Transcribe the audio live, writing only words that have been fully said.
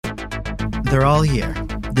They're all here.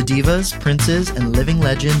 The divas, princes, and living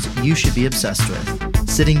legends you should be obsessed with.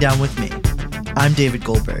 Sitting down with me. I'm David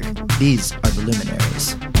Goldberg. These are the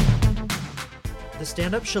Luminaries. The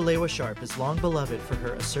stand-up Shalewa Sharpe is long beloved for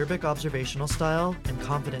her acerbic observational style and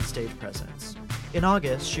confident stage presence. In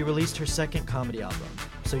August, she released her second comedy album,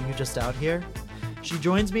 So You Just Out Here? She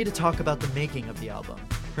joins me to talk about the making of the album,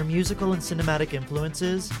 her musical and cinematic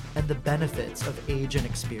influences, and the benefits of age and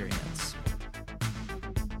experience.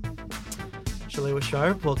 Shalewa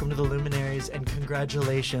Sharpe, welcome to the Luminaries, and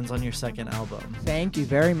congratulations on your second album. Thank you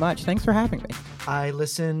very much. Thanks for having me. I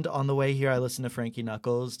listened on the way here. I listened to Frankie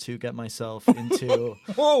Knuckles to get myself into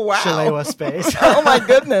Oh, wow. Shalewa space. Oh, my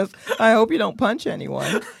goodness. I hope you don't punch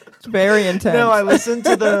anyone. It's very intense. No, I listened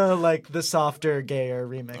to the softer, gayer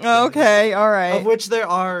remix. Okay, all right. Of which there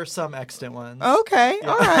are some extant ones. Okay, Yeah.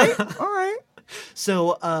 all right, all right.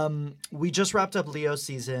 So, we just wrapped up Leo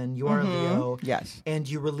season. You are a Leo. Yes. And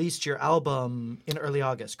you released your album in early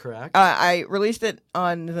August, correct? I released it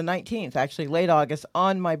on the 19th, actually, late August,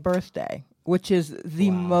 on my birthday, which is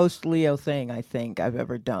the most Leo thing I think I've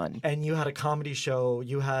ever done. And you had a comedy show.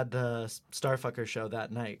 You had the Starfucker show that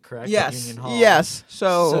night, correct? At Yes, Union Hall. yes.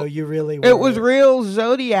 So you really were... It was real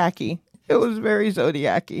Zodiac-y. It was very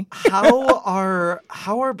Zodiac-y. How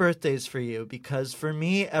are birthdays for you? Because for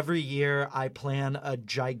me, every year I plan a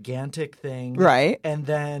gigantic thing. Right. And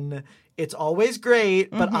then it's always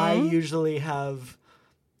great, but I usually have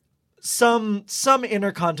some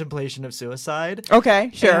inner contemplation of suicide. Okay,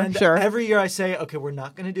 sure, And sure. every year I say, okay, we're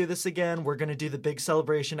not going to do this again. We're going to do the big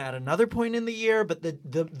celebration at another point in the year, but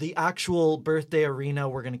the actual birthday arena,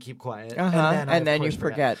 we're going to keep quiet. And then you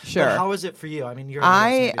forget. Sure. But how is it for you? I mean, you're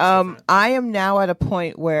I am now at a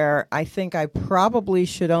point where I think I probably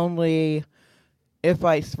should only, if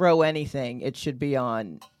I throw anything, it should be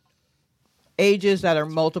on ages that are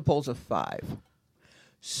multiples of 5.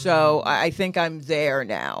 So I think I'm there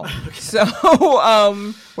now. Okay. So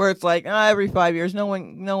where it's like every 5 years, no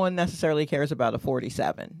one necessarily cares about a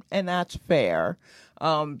 47, and that's fair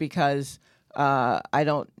because I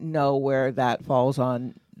don't know where that falls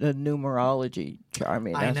on the numerology chart. I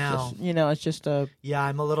mean, that's know. Just, it's just a... Yeah,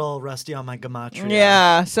 I'm a little rusty on my gematria.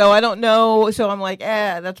 Yeah, so I don't know. So I'm like,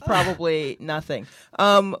 that's probably nothing.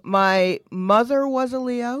 My mother was a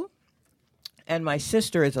Leo. And my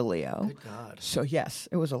sister is a Leo. Good God. So, yes,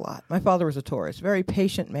 it was a lot. My father was a Taurus. Very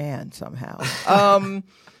patient man, somehow.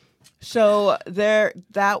 So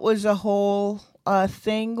that was a whole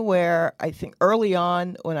thing where I think early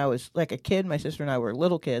on when I was like a kid, my sister and I were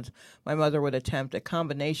little kids, my mother would attempt a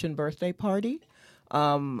combination birthday party.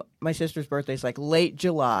 My sister's birthday is like late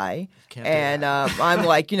July, and I'm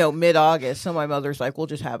like, mid-August. So my mother's like, we'll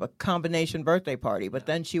just have a combination birthday party. But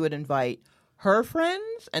then she would invite her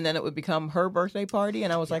friends, and then it would become her birthday party.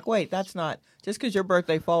 And I was like, wait, that's not, just because your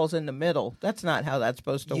birthday falls in the middle, that's not how that's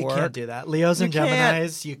supposed to work. You can't do that. Leos and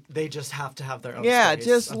Geminis, they just have to have their own space,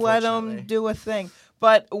 just let them do a thing.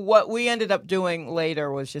 But what we ended up doing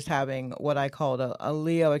later was just having what I called a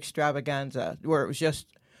Leo extravaganza, where it was just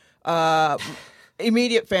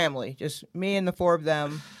immediate family, just me and the 4 of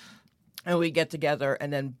them, and we get together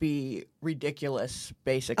and then be ridiculous,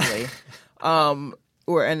 basically.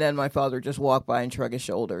 And then my father just walk by and shrug his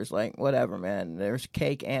shoulders, like, whatever, man. There's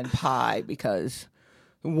cake and pie because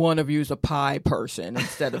one of you's a pie person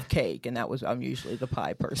instead of cake, and I'm usually the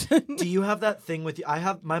pie person. Do you have that thing with you?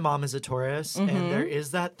 My mom is a Taurus, and there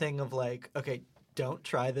is that thing of like, okay, don't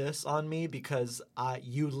try this on me because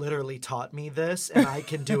you literally taught me this, and I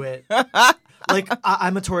can do it. Like,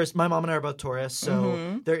 I'm a Taurus. My mom and I are both Taurus,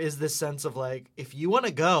 so there is this sense of like, if you want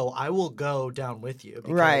to go, I will go down with you.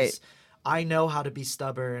 Because right. I know how to be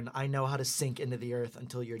stubborn. I know how to sink into the earth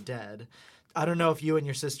until you're dead. I don't know if you and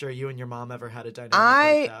your sister, you and your mom ever had a dynamic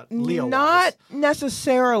like that. Leo-wise. Not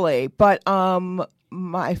necessarily, but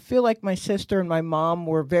I feel like my sister and my mom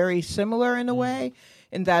were very similar in a way,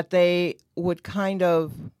 in that they would kind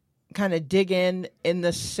of dig in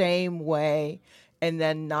the same way, and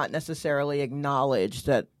then not necessarily acknowledge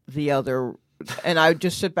that the other. And I would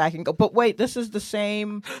just sit back and go, but wait, this is the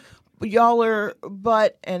same. Y'all are,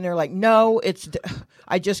 and they're like, no,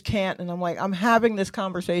 I just can't. And I'm like, I'm having this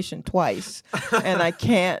conversation twice, and I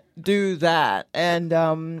can't do that. And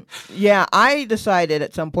I decided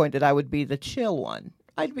at some point that I would be the chill one.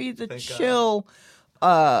 I'd be the chill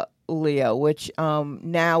Leo, which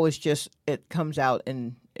now is just, it comes out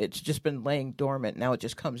and it's just been laying dormant. Now it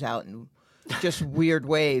just comes out in just weird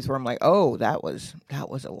ways where I'm like, oh, that was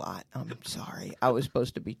a lot. I'm sorry. I was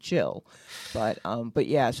supposed to be chill. But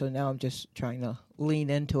yeah, so now I'm just trying to lean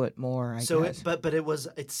into it more, I guess. But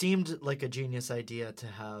it seemed like a genius idea to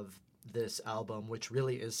have this album, which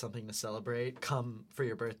really is something to celebrate, come for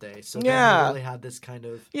your birthday. So Yeah. you really had this kind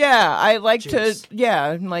of I like juice.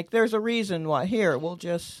 I'm like, there's a reason why. Here, we'll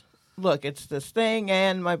just, look, it's this thing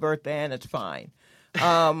and my birthday and it's fine.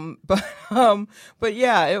 But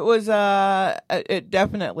yeah, it was, it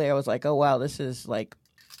definitely, I was like, oh wow, this is like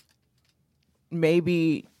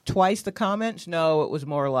maybe twice the comments. No, it was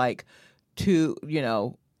more like two,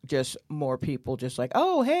 just more people just like,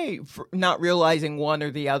 oh, hey, not realizing one or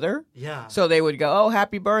the other. Yeah. So they would go, oh,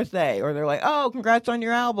 happy birthday. Or they're like, oh, congrats on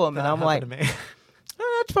your album. That and I'm like, happened to me.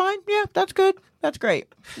 oh, that's fine. Yeah, that's good. That's great.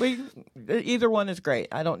 Either one is great.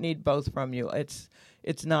 I don't need both from you.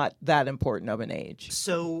 It's not that important of an age.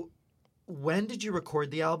 So when did you record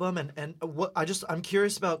the album? And what I'm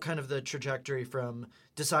curious about kind of the trajectory from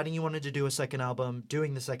deciding you wanted to do a second album,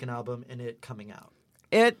 doing the second album, and it coming out.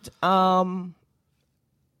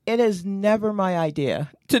 It is never my idea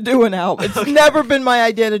to do an album. It's never been my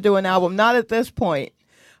idea to do an album. Not at this point.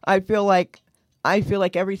 I feel like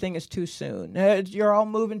everything is too soon. You're all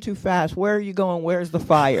moving too fast. Where are you going? Where's the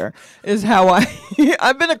fire? Is how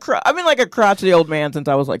I've been like a crotchety old man since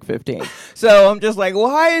I was like 15. So I'm just like,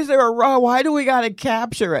 why do we got to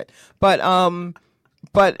capture it? But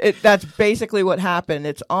that's basically what happened.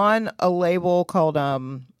 It's on a label called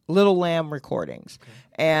Little Lamb Recordings. Okay.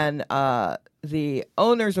 And the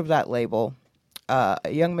owners of that label, a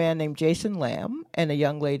young man named Jason Lamb and a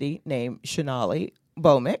young lady named Shanali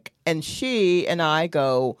Bomick, and she and I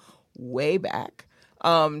go way back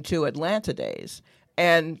to Atlanta days.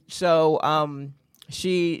 And so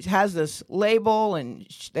she has this label, and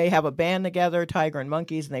they have a band together, Tiger and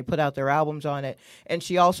Monkeys, and they put out their albums on it. And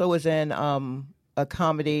she also was in a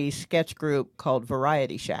comedy sketch group called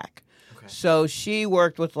Variety Shack. Okay. So she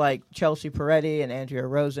worked with like Chelsea Peretti and Andrea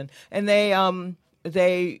Rosen, and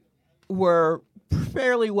they were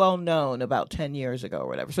fairly well known about 10 years ago or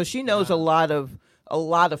whatever. So she knows a lot of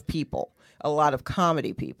people, a lot of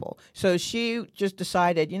comedy people. So she just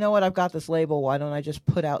decided, you know what, I've got this label. Why don't I just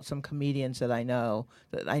put out some comedians that I know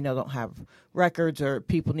don't have records or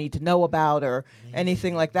people need to know about or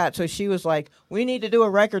anything like that. So she was like, we need to do a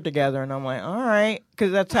record together. And I'm like, all right,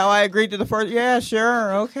 because that's how I agreed to the first. Yeah,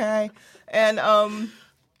 sure, okay. And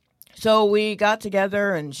so we got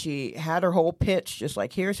together, and she had her whole pitch, just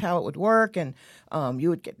like, here's how it would work, and you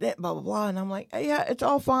would get that, blah blah blah. And I'm like, yeah, it's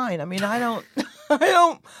all fine. I mean, I don't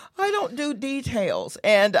do details,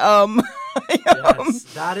 and yes,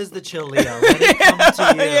 that is the chill, Leo. Let it come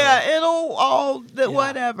to you. Yeah, it'll all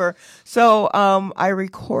whatever. So I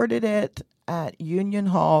recorded it at Union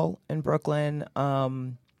Hall in Brooklyn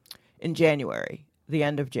in January, the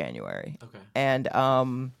end of January. Okay.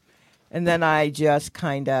 And then I just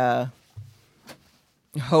kind of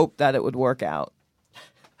hoped that it would work out.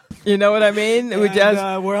 You know what I mean?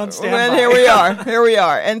 We're on standby. Here we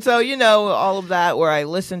are. And so, all of that where I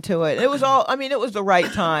listened to it, it was the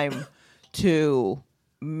right time to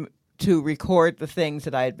record the things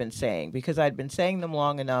that I had been saying, because I'd been saying them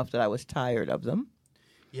long enough that I was tired of them.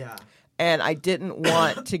 Yeah. And I didn't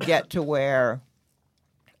want to get to where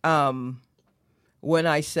when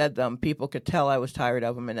I said them, people could tell I was tired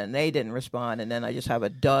of them, and then they didn't respond, and then I just have a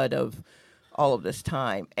dud of all of this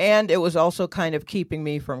time. And it was also kind of keeping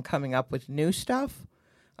me from coming up with new stuff.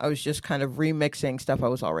 I was just kind of remixing stuff I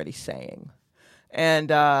was already saying. And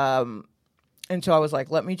so I was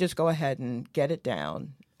like, let me just go ahead and get it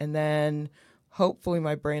down, and then hopefully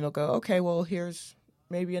my brain will go, okay, well, here's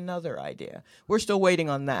maybe another idea. We're still waiting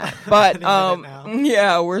on that. But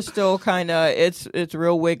yeah, we're still kind of, it's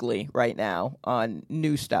real wiggly right now on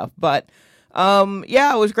new stuff. But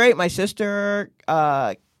yeah, it was great. My sister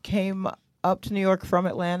came up to New York from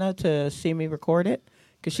Atlanta to see me record it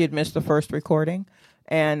because she had missed the first recording.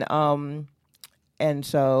 And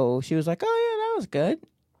so she was like, oh yeah, that was good.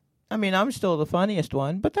 I mean, I'm still the funniest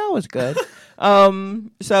one, but that was good.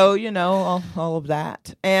 So, all of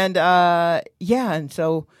that. And, yeah, and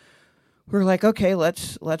so we're like, okay,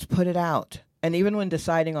 let's put it out. And even when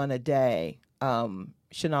deciding on a day,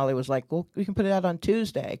 Shanali was like, well, we can put it out on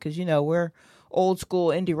Tuesday because, we're old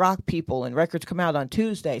school indie rock people and records come out on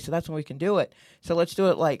Tuesday, so that's when we can do it. So let's do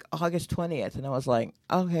it like August 20th. And I was like,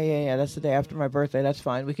 okay, yeah, that's the day after my birthday. That's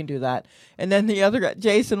fine. We can do that. And then the other guy,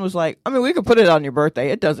 Jason, was like, I mean, we could put it on your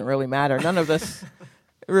birthday. It doesn't really matter. None of this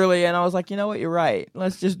really. And I was like, you know what? You're right.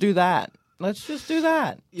 Let's just do that.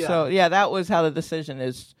 Yeah. So, yeah, that was how the decision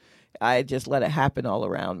is. I just let it happen all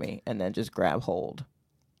around me and then just grab hold.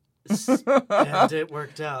 And it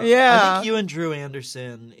worked out. Yeah. I think you and Drew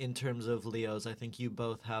Anderson, in terms of Leos, I think you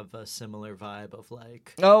both have a similar vibe of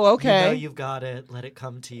like, Oh, okay. you know you've got it. Let it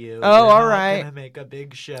come to you. Oh, You're all not right. gonna make a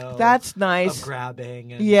big show. That's nice. Of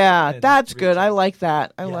grabbing. And, yeah, and that's good. I reaching. like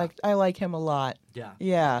that. Yeah. I like him a lot. Yeah.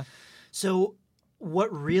 Yeah. So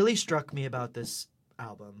what really struck me about this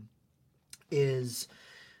album is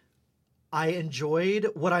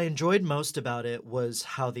what I enjoyed most about it was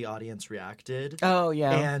how the audience reacted. Oh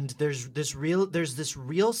yeah. And there's this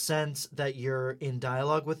real sense that you're in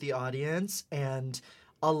dialogue with the audience, and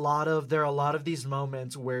there are a lot of these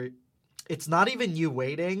moments where it's not even you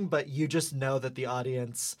waiting, but you just know that the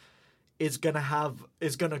audience is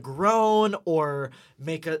gonna groan or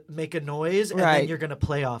make a noise, and then you're gonna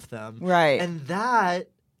play off them. Right. And that,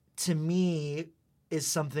 to me, is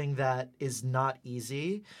something that is not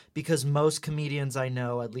easy, because most comedians I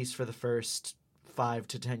know, at least for the first 5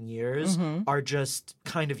 to 10 years, are just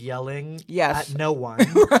kind of yelling at no one.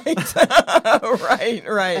 Right.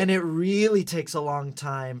 right. And it really takes a long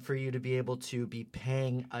time for you to be able to be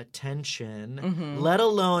paying attention, let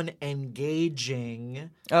alone engaging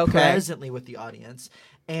presently with the audience.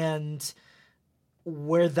 And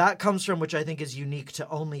where that comes from, which I think is unique to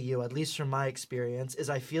only you, at least from my experience, is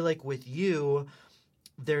I feel like with you,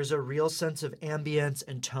 there's a real sense of ambience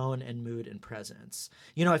and tone and mood and presence.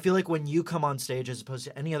 You know, I feel like when you come on stage, as opposed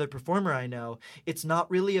to any other performer I know, it's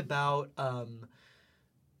not really about,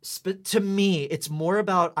 to me, it's more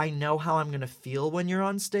about I know how I'm going to feel when you're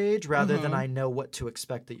on stage rather than I know what to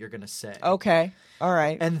expect that you're going to say. Okay. All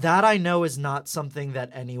right. And that I know is not something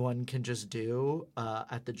that anyone can just do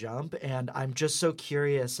at the jump. And I'm just so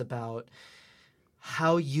curious about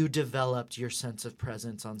how you developed your sense of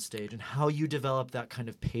presence on stage and how you developed that kind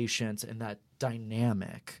of patience and that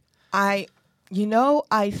dynamic. I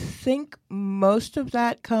think most of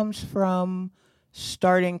that comes from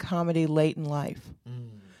starting comedy late in life.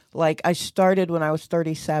 Like, I started when I was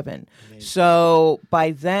 37. Amazing. So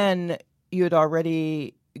by then, you had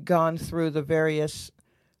already gone through the various,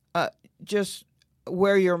 just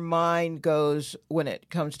where your mind goes when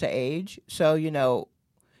it comes to age. So,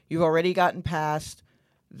 you've already gotten past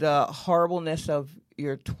the horribleness of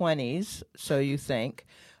your 20s, so you think.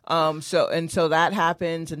 So that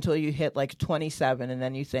happens until you hit like 27, and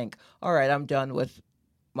then you think, all right, I'm done with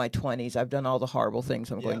my 20s. I've done all the horrible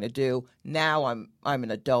things I'm going to do. Now I'm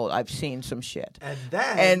an adult. I've seen some shit.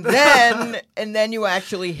 And then you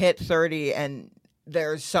actually hit 30, and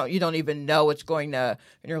there's some you don't even know it's going to,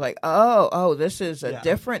 and you're like, oh, this is a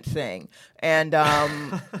different thing. And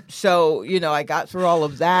so I got through all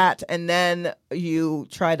of that, and then you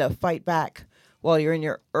try to fight back while you're in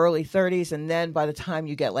your early 30s, and then by the time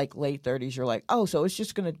you get like late 30s, you're like, oh, so it's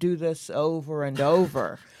just going to do this over and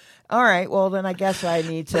over. All right, well, then I guess I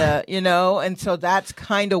need to, and so that's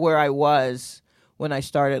kind of where I was when I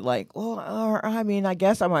started, like, well, I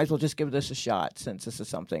guess I might as well just give this a shot, since this is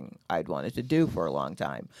something I'd wanted to do for a long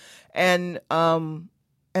time. And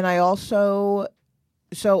I also,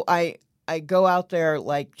 so I go out there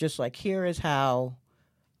just like, here is how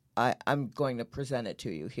I'm going to present it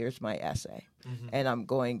to you. Here's my essay. And I'm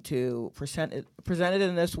going to present it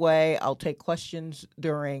in this way. I'll take questions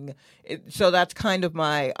during it. So that's kind of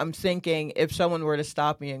I'm thinking, if someone were to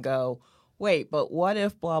stop me and go, wait, but what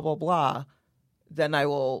if blah, blah, blah, then I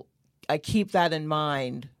keep that in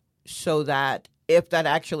mind, so that if that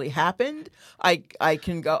actually happened, I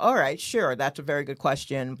can go, all right, sure, that's a very good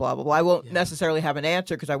question, blah, blah, blah. I won't necessarily have an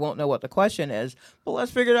answer because I won't know what the question is, but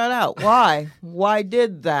let's figure that out. Why? Why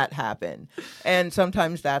did that happen? And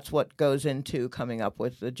sometimes that's what goes into coming up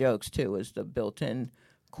with the jokes, too, is the built-in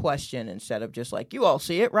question, instead of just like, you all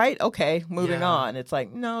see it, right? Okay, moving on. It's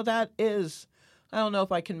like, no, I don't know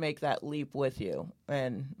if I can make that leap with you.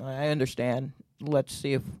 And I understand. Let's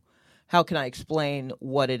see how can I explain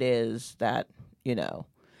what it is that,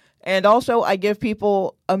 And also, I give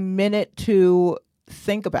people a minute to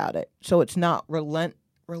think about it, so it's not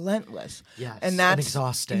relentless. Yes, and that's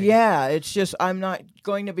exhausting. Yeah, it's just, I'm not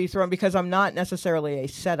going to be thrown, because I'm not necessarily a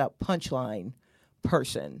setup punchline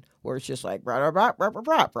person where it's just like, blah, blah, blah, blah,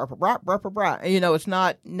 blah, blah, blah, blah, blah, blah. It's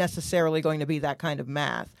not necessarily going to be that kind of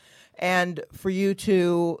math. And for you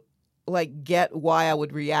to get why I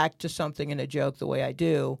would react to something in a joke the way I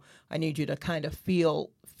do, I need you to kind of feel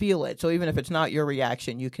it. So even if it's not your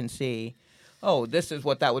reaction, you can see, oh, this is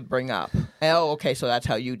what that would bring up. Oh, okay, so that's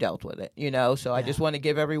how you dealt with it, So I just want to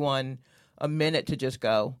give everyone a minute to just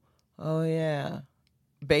go, oh yeah,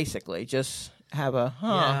 basically just have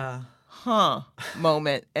a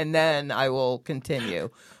moment, and then I will continue.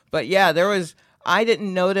 But yeah, I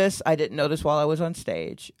didn't notice while I was on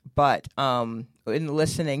stage, but in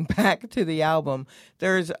listening back to the album,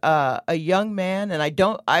 there's a young man, and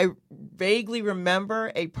I vaguely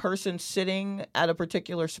remember a person sitting at a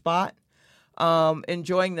particular spot,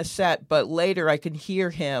 enjoying the set, but later I can hear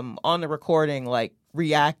him on the recording, like,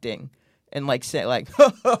 reacting and, like, say, like,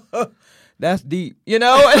 that's deep, And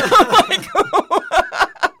I'm like,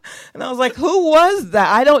 and I was like, who was that?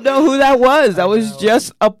 I don't know who that was. That was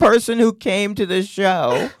just a person who came to this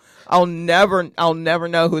show. I'll never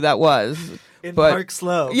know who that was. Park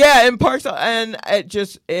Slope. Yeah, in Park Slope. And it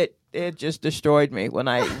just destroyed me when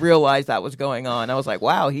I realized that was going on. I was like,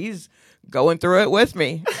 wow, he's going through it with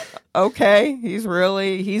me. Okay, he's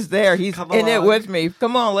there. He's in it with me.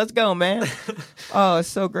 Come on, let's go, man. Oh, it's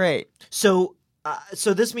so great. So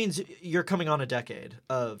this means you're coming on a decade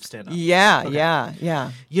of stand-up. Yeah, okay.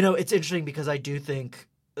 yeah. It's interesting because I do think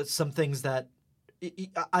some things that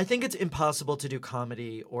I think it's impossible to do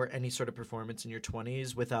comedy or any sort of performance in your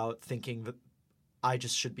 20s without thinking that I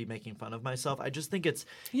just should be making fun of myself. I just think it's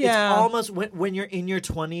almost when you're in your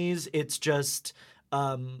 20s, it's just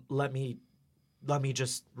let me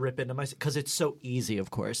just rip into myself because it's so easy, of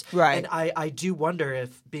course. Right. And I do wonder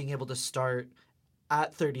if being able to start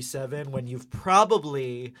at 37 when you've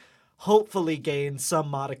probably hopefully gained some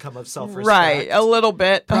modicum of self-respect. Right, a little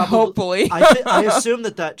bit, hopefully. I assume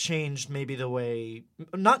that changed maybe the way,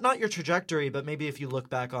 not your trajectory, but maybe if you look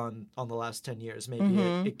back on the last 10 years, maybe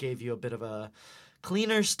it gave you a bit of a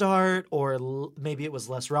cleaner start, or maybe it was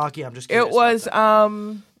less rocky. I'm just curious. It was,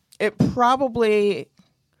 it probably,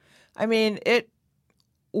 it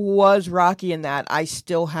was rocky in that I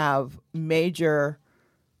still have major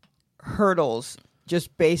hurdles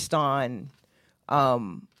just based on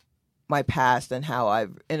my past and how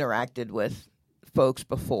I've interacted with folks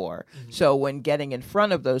before. Mm-hmm. So when getting in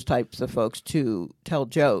front of those types of folks to tell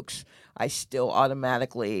jokes, I still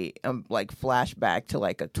automatically flash back to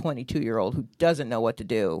like a 22-year-old who doesn't know what to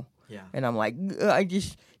do. Yeah. And I'm like, I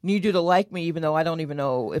just need you to like me, even though I don't even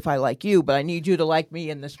know if I like you, but I need you to like me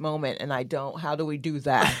in this moment, and I don't. How do we do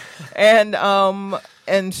that? and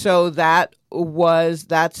so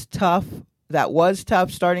that's tough. That was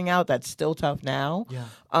tough starting out. That's still tough now. Yeah.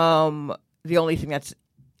 The only thing that's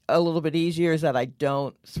a little bit easier is that I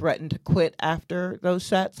don't threaten to quit after those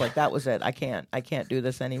sets. Like, that was it. I can't do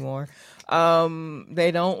this anymore.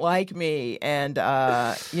 They don't like me, and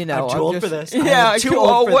I'm too old for this. Yeah, too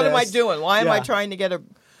old for what this. am I doing? Why am I trying to get a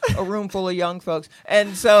room full of young folks?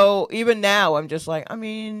 And so even now, I'm just like,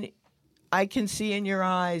 I can see in your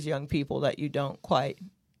eyes, young people, that you don't quite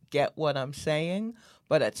get what I'm saying.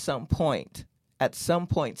 But at some point,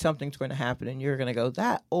 something's going to happen, and you're going to go,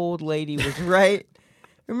 that old lady was right.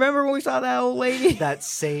 Remember when we saw that old lady? That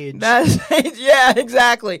sage. Yeah,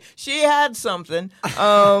 exactly. She had something.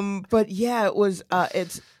 But yeah, it was,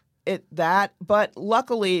 but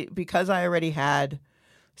luckily, because I already had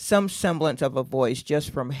some semblance of a voice just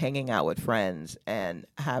from hanging out with friends and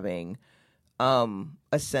having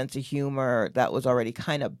a sense of humor that was already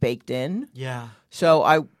kind of baked in. Yeah. So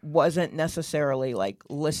I wasn't necessarily like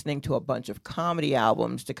listening to a bunch of comedy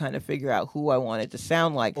albums to kind of figure out who I wanted to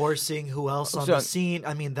sound like. Or seeing who else on the scene.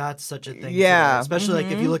 That's such a thing. Yeah. Today. Especially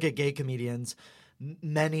like if you look at gay comedians,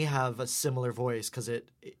 many have a similar voice because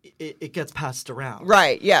it gets passed around.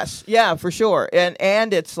 Right. Yes. Yeah, for sure.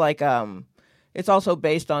 And it's like it's also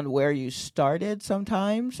based on where you started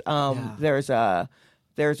sometimes. There's a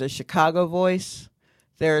Chicago voice.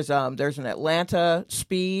 There's an Atlanta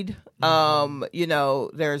speed.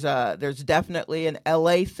 There's definitely an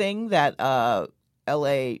LA thing that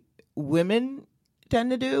LA women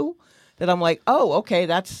tend to do that I'm like, oh, okay,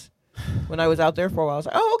 that's when I was out there for a while. I was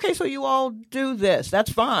like, oh, okay, so you all do this.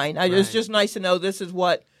 That's fine. It's just nice to know this is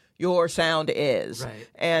what your sound is. Right.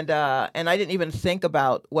 And I didn't even think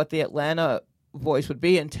about what the Atlanta voice would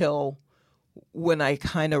be until when I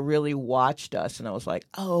kind of really watched us, and I was like,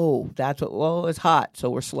 oh, it's hot, so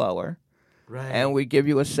we're slower. Right. And we give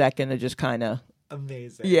you a second to just kind of.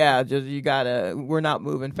 Amazing. Yeah, we're not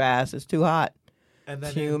moving fast. It's too hot. And then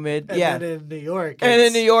it's humid. Then in New York.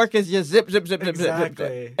 In New York, it's just zip, zip, zip,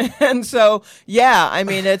 exactly. zip, zip, zip. And so, yeah,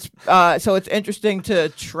 it's, so it's interesting to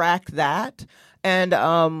track that. And,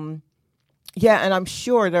 and I'm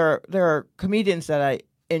sure there are comedians that I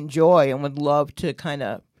enjoy and would love to kind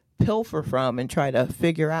of pilfer from and try to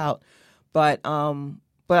figure out, but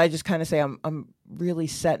I just kind of say I'm really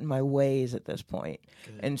set in my ways at this point.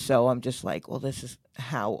 Good. And so I'm just like, well, this is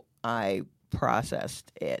how I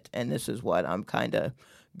processed it, and this is what I'm kind of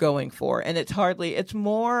going for. And it is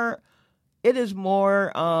more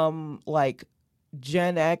like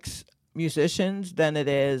Gen X musicians than it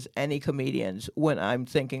is any comedians when I'm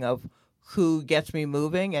thinking of who gets me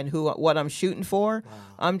moving and what I'm shooting for. Wow.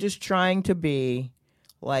 I'm just trying to be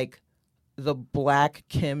like the Black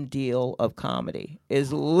Kim Deal of comedy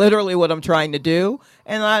is literally what I'm trying to do.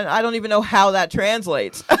 And I don't even know how that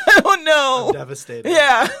translates. I don't know. I'm devastated.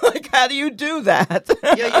 Yeah. Like, how do you do that?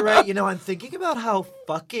 Yeah, you're right. I'm thinking about how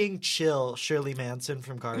fucking chill Shirley Manson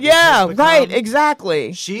from Garbage Yeah, has become. right.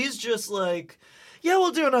 Exactly. She's just like, yeah,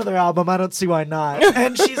 we'll do another album. I don't see why not.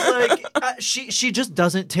 And she's like, she just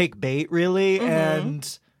doesn't take bait, really. Mm-hmm.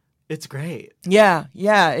 And it's great. Yeah,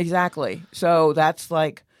 exactly. So that's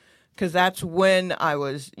like, because that's when I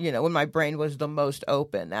was, when my brain was the most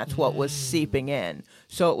open. That's what was seeping in.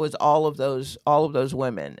 So it was all of those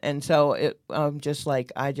women, and so I'm just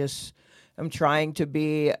like, I'm trying to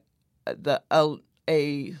be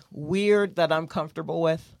a weird that I'm comfortable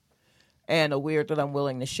with, and a weird that I'm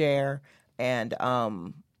willing to share, and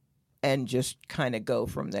just kind of go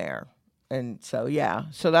from there. And so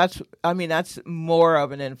that's more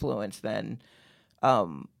of an influence than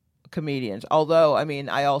comedians. Although,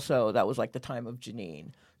 that was like the time of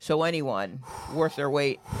Janine. So anyone worth their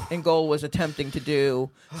weight in gold was attempting to do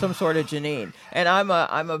some sort of Janine. And I'm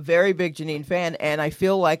a very big Janine fan, and I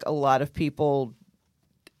feel like a lot of people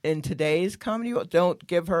in today's comedy don't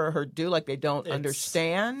give her due, like they don't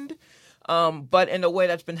understand. But in a way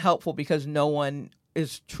that's been helpful because no one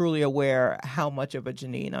is truly aware how much of a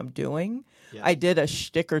Janine I'm doing. Yeah. I did a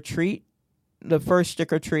stick or treat, the first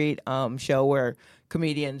stick or treat show where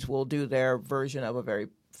comedians will do their version of a very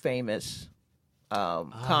famous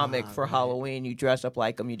comic for Halloween. You dress up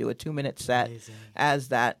like them. You do a 2-minute set as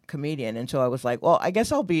that comedian. And so I was like, well, I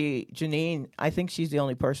guess I'll be Janine. I think she's the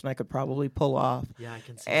only person I could probably pull off. Yeah, I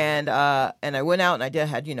can see and I went out and I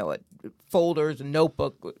had folders, a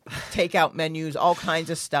notebook, takeout menus, all kinds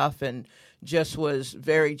of stuff, and just was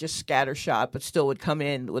very scattershot, but still would come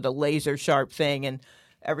in with a laser sharp thing and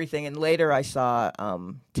everything. And later I saw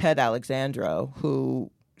Ted Alexandro, who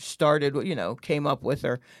started, came up with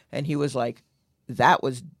her, and he was like, that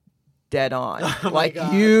was dead on. Like,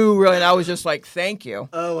 you really, and I was just like, thank you.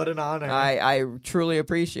 Oh, what an honor. I truly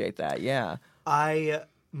appreciate that. Yeah.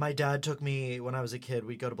 My dad took me when I was a kid.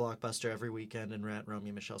 We'd go to Blockbuster every weekend and rent Romeo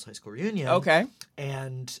and Michelle's high school reunion. Okay.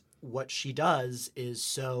 And what she does is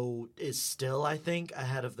still, I think,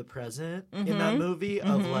 ahead of the present in that movie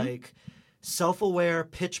of like self-aware,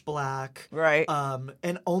 pitch black. Right.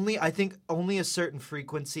 And only a certain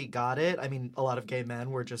frequency got it. I mean, a lot of gay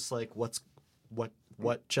men were just like, what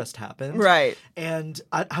just happened? Right. And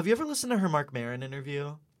have you ever listened to her Marc Maron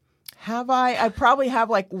interview? Have I? I probably have,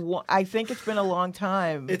 I think it's been a long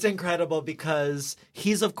time. It's incredible because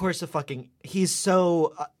he's, of course, he's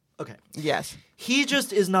so, okay. Yes. He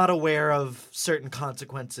just is not aware of certain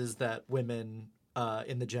consequences that women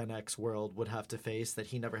in the Gen X world would have to face that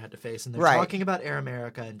he never had to face. And they're talking about Air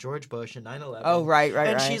America and George Bush and 9/11. Oh, right.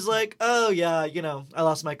 And she's like, oh, yeah, I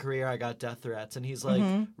lost my career. I got death threats. And he's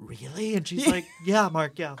like, really? And she's like, yeah,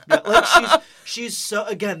 Mark, yeah. Like, she's so,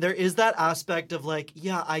 again, there is that aspect of like,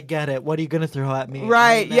 yeah, I get it. What are you going to throw at me?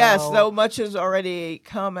 Right, yes. So much has already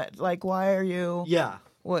come at, like, why are you? Yeah.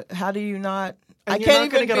 What? How do you not? And I you're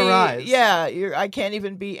can't not even get a rise. Yeah, I can't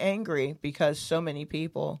even be angry because so many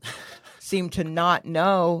people seem to not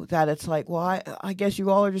know that it's like, well, I guess you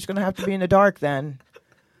all are just going to have to be in the dark then.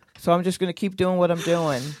 So I'm just going to keep doing what I'm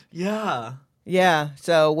doing. Yeah. Yeah.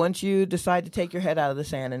 So once you decide to take your head out of the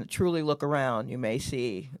sand and truly look around, you may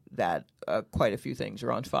see that quite a few things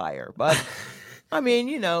are on fire. But, I mean,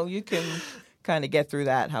 you can kind of get through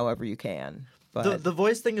that however you can. But the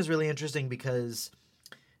voice thing is really interesting because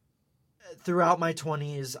throughout my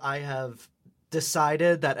 20s, I have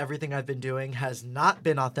decided that everything I've been doing has not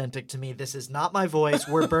been authentic to me. This is not my voice.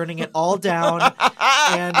 We're burning it all down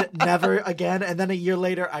and never again. And then a year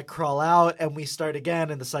later, I crawl out and we start again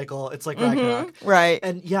in the cycle. It's like Ragnarok. Right.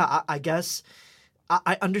 And yeah, I guess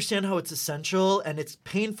I understand how it's essential and it's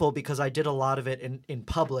painful because I did a lot of it in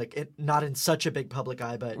public, not in such a big public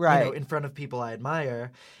eye, but in front of people I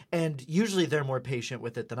admire. And usually they're more patient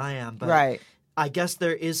with it than I am. But I guess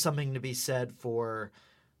there is something to be said for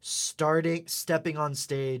stepping on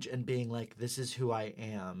stage and being like, this is who I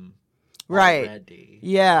am already.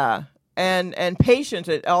 Yeah. And patience.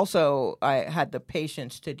 It also, I had the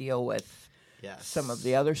patience to deal with some of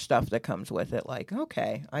the other stuff that comes with it. Like,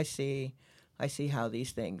 okay, I see how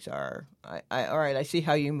these things are. All right, I see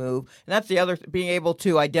how you move. And that's the other, being able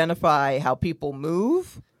to identify how people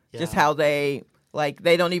move, just how they, like,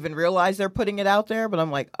 they don't even realize they're putting it out there. But I'm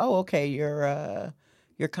like, oh, okay, you're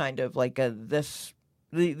kind of like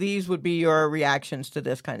these would be your reactions to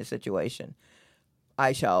this kind of situation.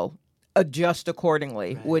 I shall adjust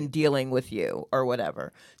accordingly when dealing with you or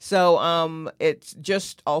whatever. So it's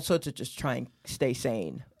just also to just try and stay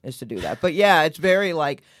sane is to do that. But yeah, it's very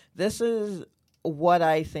like, this is what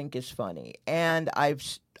I think is funny, and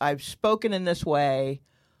I've spoken in this way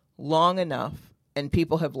long enough, and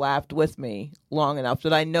people have laughed with me long enough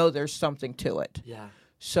that I know there's something to it. Yeah.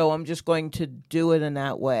 So I'm just going to do it in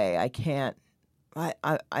that way. I can't. I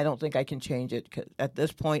don't think I can change it at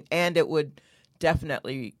this point, and it would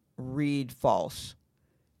definitely read false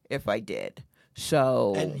if I did.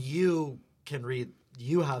 So and you can read.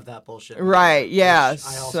 You have that bullshit. Right, yeah.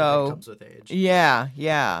 I also think comes with age. Yeah,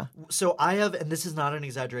 yeah. So I have, and this is not an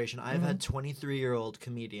exaggeration, I've had 23-year-old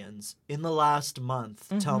comedians in the last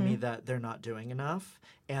month tell me that they're not doing enough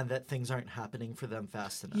and that things aren't happening for them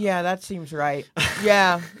fast enough. Yeah, that seems right.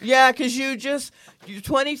 Yeah, because you're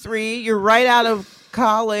 23, you're right out of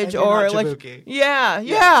college, And or you're not like, Jabuki.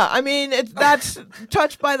 yeah. I mean, that's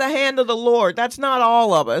touched by the hand of the Lord. That's not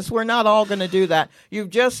all of us. We're not all going to do that.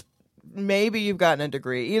 Maybe you've gotten a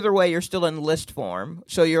degree. Either way, you're still in list form.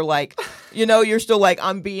 So you're like, you're still like,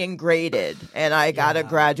 I'm being graded and I got to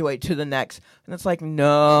graduate to the next. And it's like,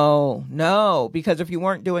 no. Because if you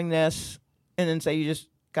weren't doing this and then say you just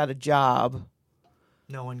got a job.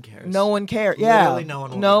 No one cares. No one cares. Yeah. Literally no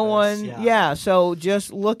one will do this. Yeah. So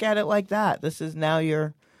just look at it like that. This is now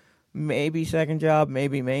your maybe second job,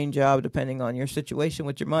 maybe main job, depending on your situation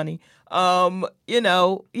with your money.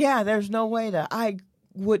 There's no way I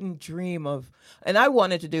wouldn't dream of, and I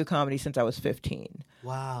wanted to do comedy since I was 15.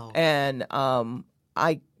 Wow. And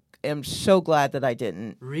I am so glad that I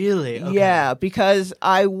didn't. Really? Okay. Yeah, because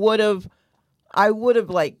I would have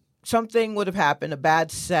like, something would have happened, a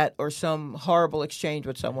bad set or some horrible exchange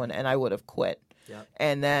with someone, and I would have quit. Yep.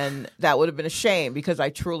 And then that would have been a shame because I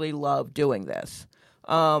truly love doing this.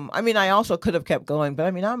 I also could have kept going, but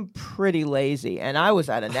I'm pretty lazy, and I was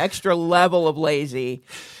at an extra level of lazy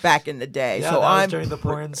back in the day. Yeah, so I'm during the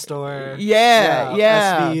porn store. Yeah.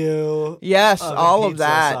 SVU. Yes, all of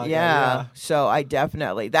that. Saga, yeah. So I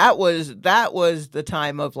definitely that was the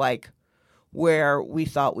time of like where we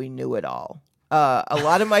thought we knew it all. A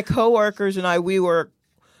lot of my coworkers and I, we were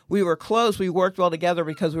close. We worked well together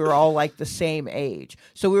because we were all like the same age.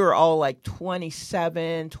 So we were all like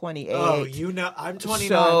 27, 28. Oh, I'm 29.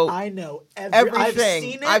 So I know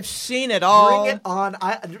everything. I've seen it all. Bring it on.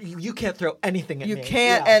 You can't throw anything at me. You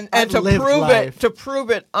can't. Yeah, and to prove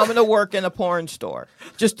it, I'm going to work in a porn store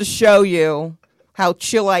just to show you how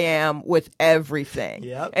chill I am with everything.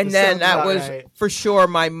 Yep, and then that was for sure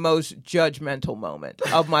my most judgmental moment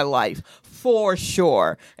of my life. For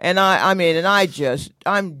sure. And I'm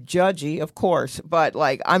judgy, of course, but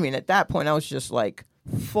at that point I was just like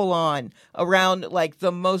full on around like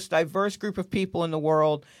the most diverse group of people in the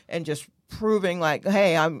world and just proving like,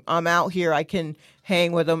 hey, I'm out here, I can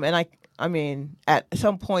hang with them. And at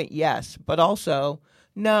some point, yes, but also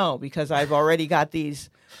no, because I've already got these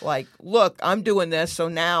like, look, I'm doing this, so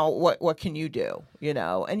now what can you do?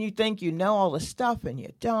 And you think you know all the stuff and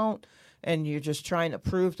you don't. And you're just trying to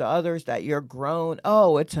prove to others that you're grown.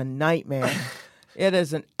 Oh, it's a nightmare. It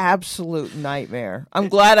is an absolute nightmare. I'm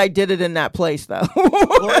glad I did it in that place, though.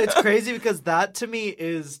 Well, it's crazy because that to me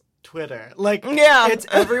is Twitter. Like, it's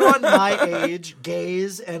everyone my age,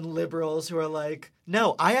 gays and liberals, who are like,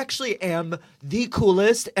 no, I actually am the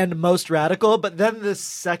coolest and most radical. But then the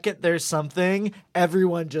second there's something,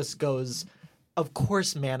 everyone just goes, of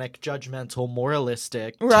course, manic, judgmental,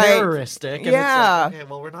 moralistic, terroristic. And it's like, okay,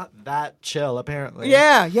 well, we're not that chill, apparently.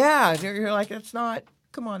 Yeah. You're like, it's not.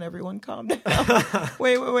 Come on, everyone, calm down.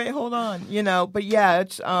 wait, hold on. But yeah,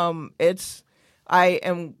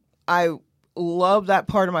 I love that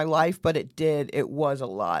part of my life, but it was a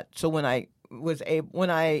lot. So when I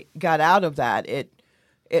got out of that,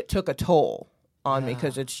 it took a toll on me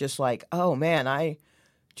because it's just like, oh man, I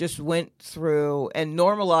just went through and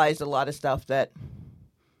normalized a lot of stuff that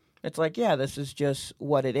it's like, yeah, this is just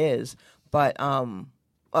what it is. But I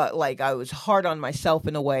was hard on myself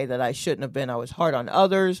in a way that I shouldn't have been. I was hard on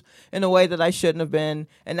others in a way that I shouldn't have been.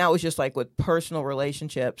 And that was just like with personal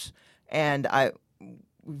relationships. And I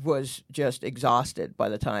was just exhausted by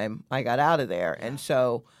the time I got out of there. And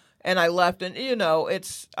so, and I left, and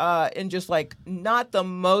it's in just like not the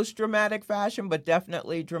most dramatic fashion, but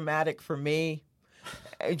definitely dramatic for me.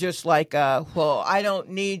 Just like, well, I don't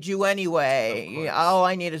need you anyway. All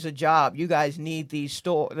I need is a job. You guys need the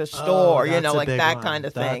store, like that one. Kind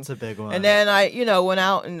of thing. That's a big one. And then I, went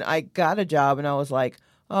out and I got a job, and I was like,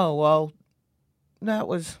 oh, well, that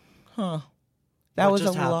was a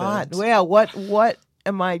lot. Yeah, what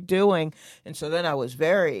am I doing? And so then I was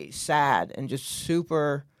very sad and just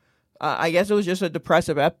super. I guess it was just a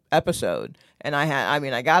depressive episode. And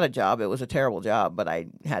I got a job. It was a terrible job, but I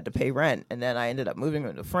had to pay rent. And then I ended up moving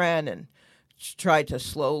with a friend and tried to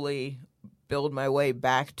slowly build my way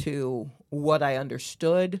back to what I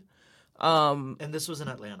understood. And this was in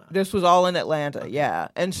Atlanta? This was all in Atlanta, okay. yeah.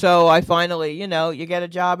 And so I finally, you get a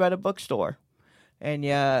job at a bookstore. And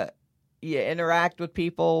you interact with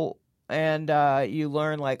people, and you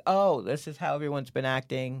learn, like, oh, this is how everyone's been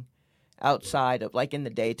acting outside of, like, in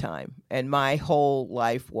the daytime. And my whole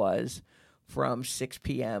life was from 6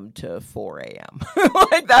 p.m. to 4 a.m.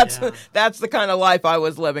 Like, that's the kind of life I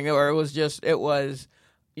was living, where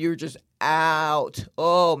you're just out.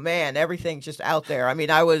 Oh, man, everything's just out there. I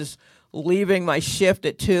mean, I was leaving my shift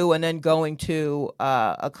at 2 and then going to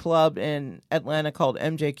a club in Atlanta called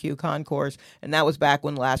MJQ Concourse, and that was back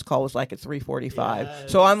when Last Call was like at 3:45.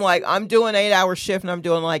 Yes. So I'm doing 8-hour shift, and I'm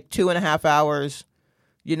doing like 2.5 hours,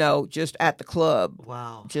 just at the club.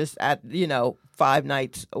 Wow. Just at 5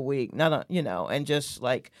 nights a week, and just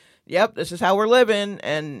like, yep, this is how we're living,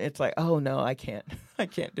 and it's like, oh no, I can't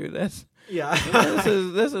do this. Yeah.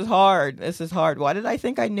 This is hard. This is hard. Why did I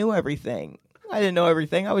think I knew everything? I didn't know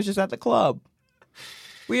everything. I was just at the club.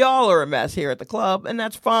 We all are a mess here at the club, and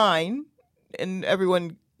that's fine. And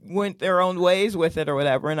everyone went their own ways with it or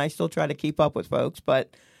whatever, and I still try to keep up with folks.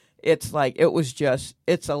 But it's like,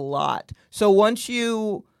 it's a lot. So once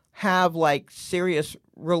you have, like, serious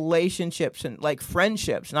relationships and, like,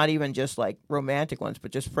 friendships, not even just, like, romantic ones,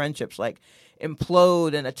 but just friendships, like,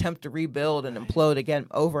 implode and attempt to rebuild and implode again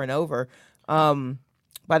over and over.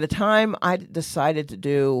 By the time I decided to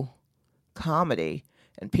do comedy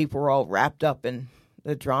and people were all wrapped up in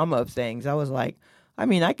the drama of things, I was like, I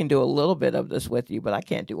mean, I can do a little bit of this with you, but I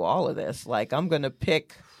can't do all of this. Like,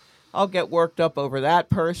 I'll get worked up over that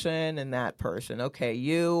person and that person.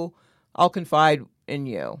 Okay, I'll confide in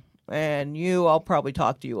you. And I'll probably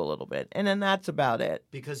talk to you a little bit. And then that's about it.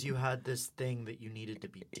 Because you had this thing that you needed to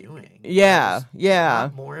be doing. Yeah.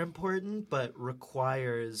 Not more important, but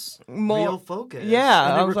requires real focus.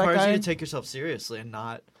 Yeah. And it requires you to take yourself seriously and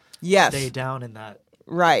not stay down in that.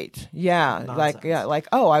 Right. Yeah. Nonsense. Like,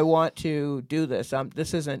 oh, I want to do this.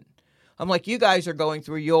 This isn't. I'm like, you guys are going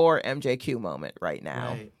through your MJQ moment right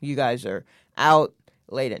now. Right. You guys are out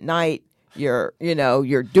late at night. You're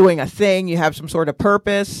doing a thing. You have some sort of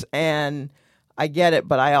purpose, and I get it.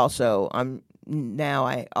 But I also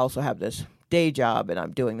have this day job, and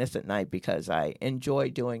I'm doing this at night because I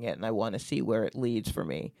enjoy doing it, and I want to see where it leads for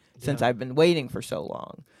me since I've been waiting for so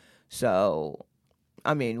long. So,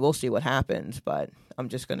 I mean, we'll see what happens, but I'm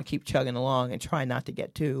just going to keep chugging along and try not to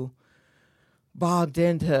get too bogged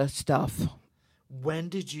into stuff. When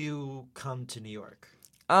did you come to New York?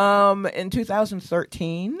 In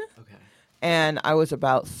 2013. Okay. And I was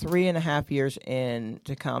about 3.5 years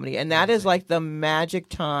into comedy. And that is like the magic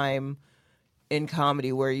time in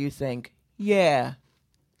comedy where you think, yeah,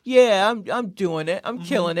 I'm doing it. I'm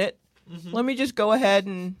killing it. Mm-hmm. Let me just go ahead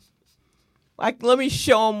and let me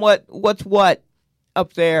show them what's what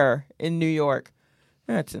up there in New York.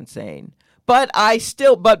 That's insane. But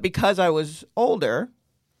because I was older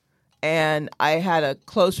and I had a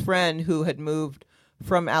close friend who had moved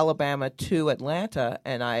from Alabama to Atlanta,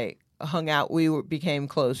 and I hung out. We became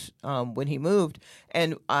close when he moved,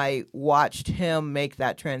 and I watched him make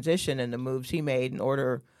that transition and the moves he made in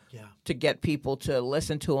order to get people to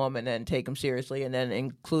listen to him and then take him seriously and then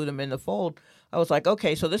include him in the fold. I was like,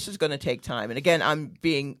 okay, so this is going to take time. And again, I'm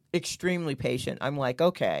being extremely patient. I'm like,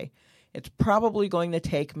 okay, it's probably going to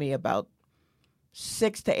take me about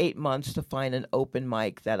 6 to 8 months to find an open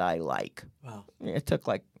mic that I like. Wow. It took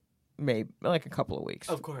maybe a couple of weeks.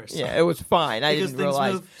 Of course. Yeah, it was fine. I didn't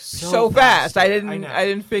realize so fast. I know.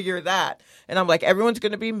 didn't figure that. And I'm like, everyone's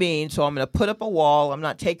going to be mean, so I'm going to put up a wall. I'm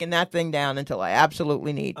not taking that thing down until I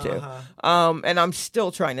absolutely need to. And I'm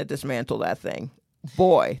still trying to dismantle that thing.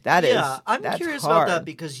 Boy, that's curious hard. about that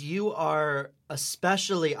because you are,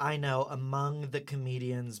 especially I know among the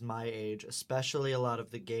comedians my age, especially a lot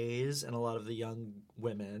of the gays and a lot of the young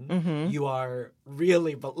women, you are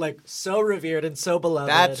really so revered and so beloved.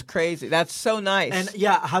 That's crazy. That's so nice. And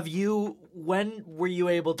when were you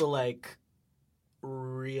able to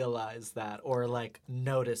realize that or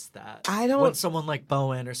notice that? When someone like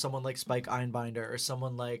Bowen or someone like Spike Einbinder or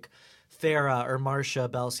someone like Farrah or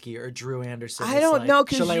Marsha Belsky or Drew Anderson. I don't know,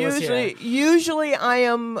 because usually I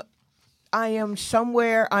am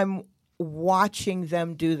somewhere. I'm watching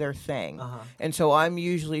them do their thing, and so I'm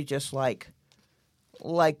usually just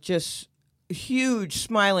just huge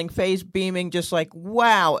smiling face, beaming, just like,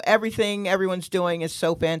 wow, everything everyone's doing is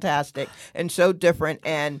so fantastic and so different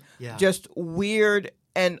and just weird.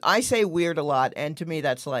 And I say weird a lot, and to me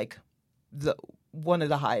that's one of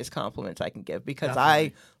the highest compliments I can give because Definitely.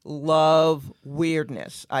 I love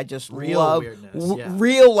weirdness. I just Real love weirdness, yeah.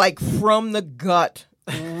 real, like from the gut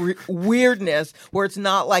weirdness, where it's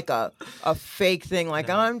not like a fake thing. Like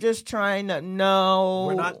No. I'm just trying to. No,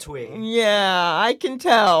 We're not twee. Yeah, I can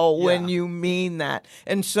tell when Yeah. you mean that,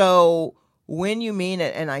 and so when you mean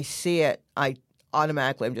it, and I see it, I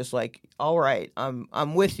automatically I'm just like, all right,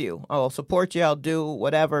 I'm with you. I'll support you. I'll do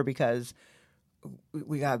whatever because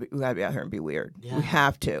we gotta be out here and be weird. Yeah. We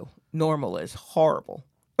have to. Normal is horrible.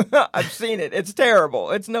 I've seen it. It's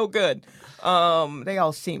terrible. It's no good. They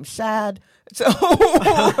all seem sad. So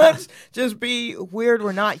let's just be weird.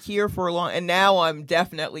 We're not here for a long. And now I'm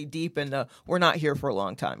definitely deep in the. We're not here for a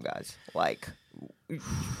long time, guys. Like,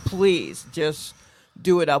 please just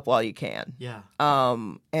do it up while you can. Yeah.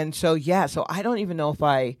 And so yeah. So I don't even know if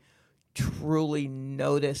I truly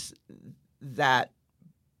notice that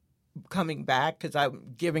coming back because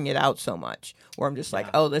I'm giving it out so much where I'm just like,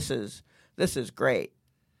 Yeah. oh, this is great.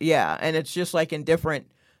 Yeah. And it's just like in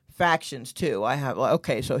different factions too. I have like,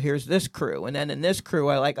 okay, so here's this crew. And then in this crew,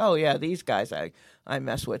 I like, oh yeah, these guys I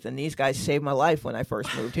mess with. And these guys saved my life when I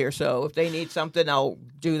first moved here. So if they need something, I'll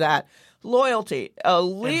do that. Loyalty.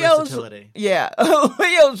 Leo's, versatility. yeah.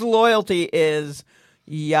 Leo's loyalty is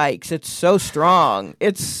yikes. It's so strong.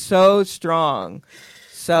 It's so strong.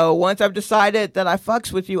 So once I've decided that I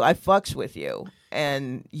fucks with you, I fucks with you.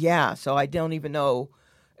 And yeah, so I don't even know.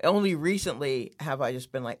 Only recently have I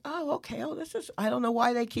just been like, oh, okay. Oh, this is, I don't know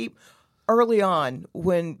why they keep early on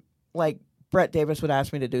when like Brett Davis would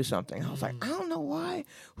ask me to do something. I was like, I don't know why.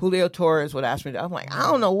 Julio Torres would ask me to, I'm like, I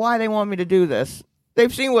don't know why they want me to do this.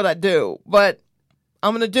 They've seen what I do, but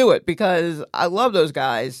I'm going to do it because I love those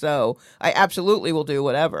guys. So I absolutely will do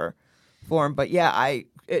whatever for them. But yeah,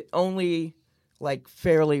 it only like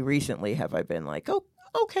fairly recently have I been like, oh,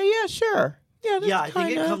 okay, yeah, sure. Yeah, that's Yeah, I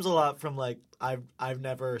think it kinda... comes a lot from like I've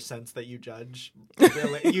never sensed that you judge.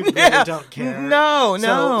 Really, you really don't care. No.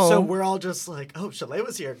 So we're all just like, oh,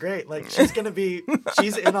 Shalewa's here, great. Like she's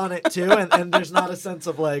in on it too, and there's not a sense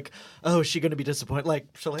of like, oh, is she gonna be disappointed?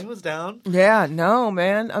 Like Shalewa's down. Yeah, no,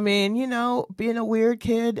 man. I mean, being a weird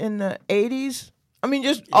kid in the '80s. I mean,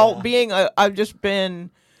 just I've just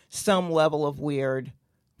been some level of weird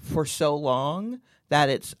for so long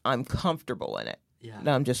that I'm comfortable in it. Yeah. And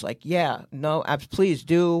I'm just like, yeah, no, please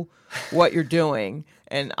do what you're doing,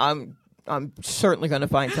 and I'm certainly going to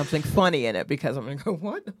find something funny in it because I'm going to go,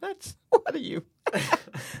 what are you?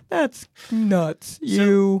 That's nuts.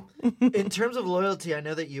 So, in terms of loyalty, I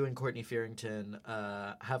know that you and Courtney Fearington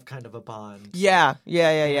have kind of a bond. Yeah.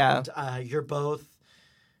 And, you're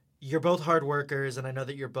both hard workers, and I know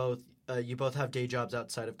that you both have day jobs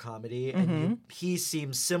outside of comedy, and he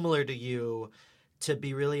seems similar to you to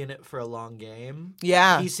be really in it for a long game.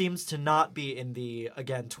 Yeah. He seems to not be in the,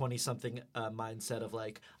 again, 20-something mindset of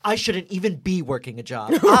like, I shouldn't even be working a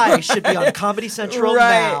job. I should be on Comedy Central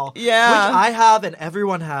now. Yeah. Which I have and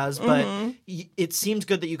everyone has, but it seems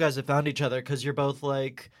good that you guys have found each other because you're both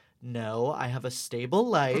like, no, I have a stable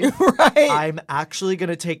life. Right. I'm actually going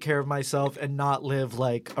to take care of myself and not live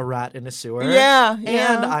like a rat in a sewer. Yeah.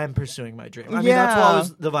 And I'm pursuing my dream. I mean, that's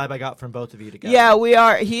always the vibe I got from both of you together. Yeah, we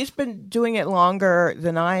are. He's been doing it longer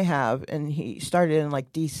than I have, and he started in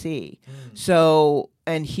like DC. So,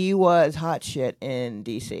 and he was hot shit in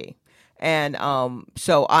DC. And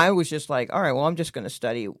so I was just like, all right, well, I'm just going to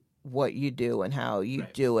study what you do and how you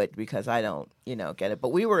do it because I don't, get it.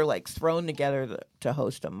 But we were like thrown together to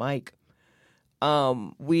host a mic.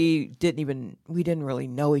 We didn't really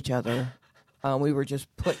know each other. We were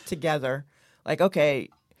just put together. Like, okay,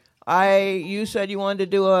 you said you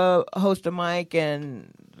wanted to host a mic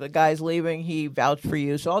and the guy's leaving. He vouched for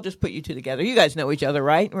you, so I'll just put you two together. You guys know each other,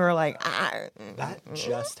 right? And we were like, that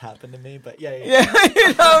just happened to me, but yeah.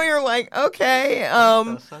 You're like, okay,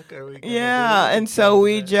 the fuck are we gonna do? and so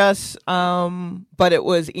we just, but it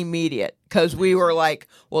was immediate because we were like,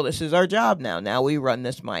 well, this is our job now. Now we run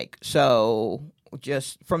this mic, so.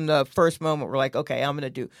 Just from the first moment, we're like, okay,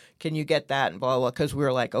 can you get that? And blah, blah, because we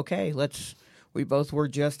were like, okay, we both were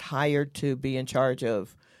just hired to be in charge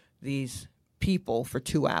of these people for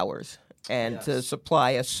 2 hours and to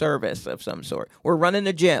supply a service of some sort. We're running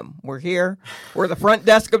the gym. We're here. We're the front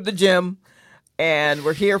desk of the gym, and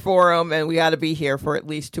we're here for them, and we got to be here for at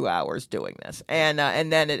least 2 hours doing this. And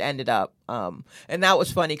then it ended up, and that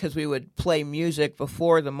was funny because we would play music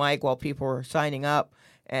before the mic while people were signing up.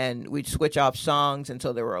 And we'd switch off songs, and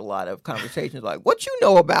so there were a lot of conversations like, what you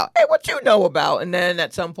know about? Hey, what you know about? And then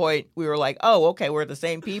at some point, we were like, oh, okay, we're the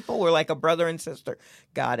same people. We're like a brother and sister.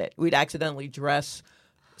 Got it. We'd accidentally dress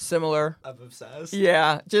similar. I'm obsessed.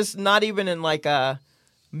 Yeah, just not even in like a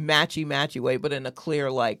matchy way, but in a clear,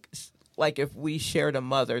 like, like if we shared a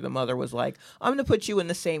mother, the mother was like, I'm going to put you in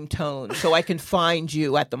the same tone so I can find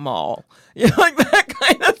you at the mall. You know, like that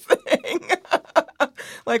kind of thing.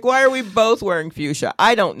 Like, why are we both wearing fuchsia?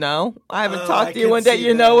 I don't know. I haven't talked to you one day.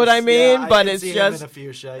 You know what I mean? Yeah, but I it's see just him in a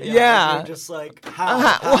fuchsia. Yeah. Like, you're just like, how?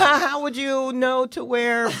 How would you know to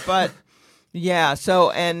wear? But yeah,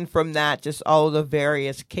 so, and from that, just all of the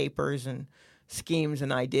various capers and schemes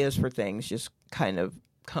and ideas for things just kind of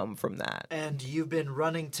come from that. And you've been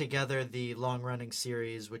running together the long-running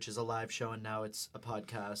series, which is a live show, and now it's a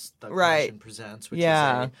podcast that Caution presents, which is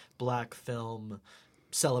a black film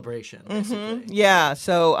celebration, basically. Yeah,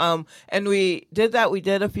 so, and we did that. We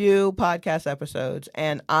did a few podcast episodes,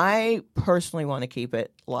 and I personally want to keep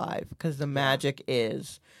it live because the magic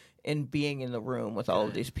is in being in the room with all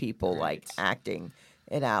of these people, like acting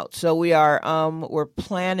it out. So we're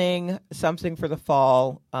planning something for the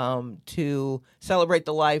fall to celebrate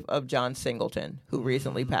the life of John Singleton, who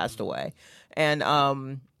recently passed away,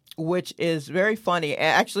 and which is very funny.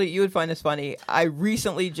 Actually, you would find this funny. I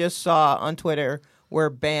recently just saw on Twitter where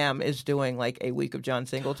BAM is doing like a week of John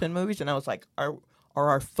Singleton movies, and I was like, are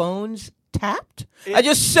our phones tapped? I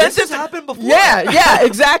just sent this has happened before. Yeah,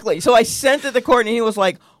 exactly. So I sent it to Courtney, and he was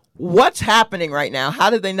like, what's happening right now? How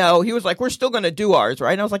did they know? He was like, we're still going to do ours,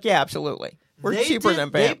 right? And I was like, yeah, absolutely. We're cheaper than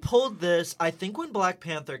BAM. They pulled this, I think when Black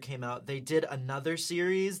Panther came out, they did another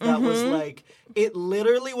series that was like, it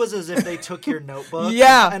literally was as if they took your notebook.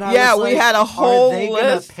 And we had a whole list. Are they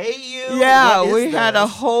going to pay you? Yeah, we had a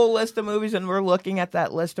whole list of movies, and we're looking at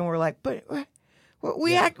that list, and we're like, but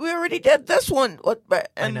we already did this one.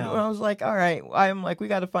 And I was like, all right. I'm like, we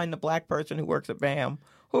got to find the black person who works at BAM.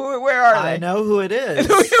 Where are they? I know who it is.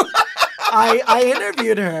 I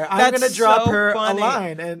interviewed her. I'm going to drop her a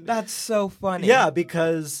line. And that's so funny. Yeah,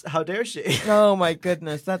 because how dare she? Oh, my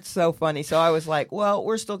goodness. That's so funny. So I was like, well,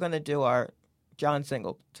 we're still going to do our John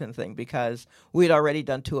Singleton thing because we'd already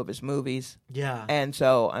done 2 of his movies. Yeah. And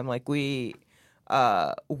so I'm like, we're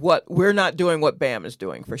not doing what BAM is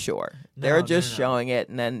doing for sure. They're just showing it,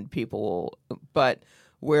 and then people will, but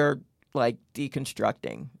we're like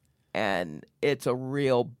deconstructing. And it's a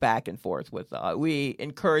real back and forth with. We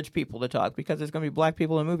encourage people to talk because there's going to be black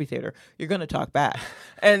people in the movie theater. You're going to talk back,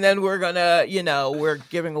 and then we're gonna, we're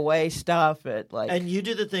giving away stuff at like. And you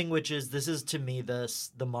do the thing, which is this is to me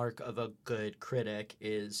the mark of a good critic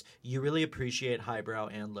is you really appreciate highbrow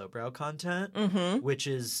and lowbrow content, which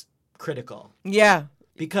is critical. Yeah,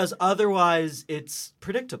 because otherwise it's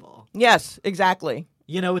predictable. Yes, exactly.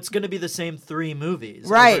 It's going to be the same 3 movies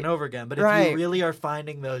over and over again. But if you really are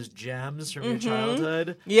finding those gems from your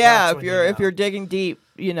childhood, if you're digging deep,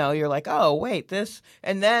 you're like, oh wait, this,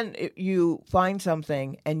 and then you find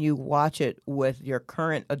something and you watch it with your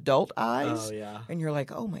current adult eyes, and you're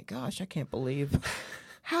like, oh my gosh, I can't believe.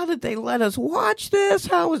 How did they let us watch this?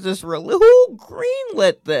 How is this who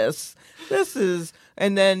greenlit this? This is,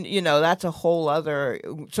 and then, that's a whole other,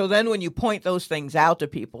 so then when you point those things out to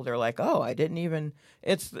people, they're like, oh, I didn't even,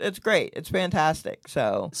 it's great. It's fantastic.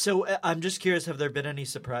 So I'm just curious, have there been any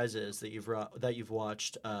surprises that you've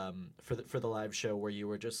watched for the live show where you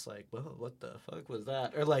were just like, well, what the fuck was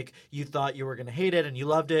that? Or like you thought you were going to hate it and you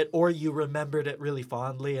loved it, or you remembered it really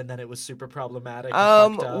fondly and then it was super problematic?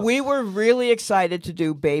 We were really excited to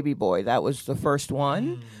do Baby Boy. That was the first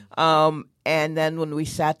one. And then when we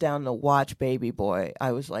sat down to watch Baby Boy,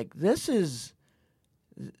 I was like, this is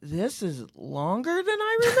longer than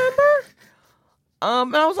I remember.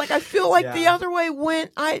 And I was like, I feel like the other way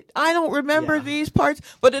went. I don't remember these parts,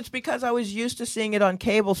 but it's because I was used to seeing it on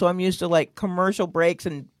cable, so I'm used to like commercial breaks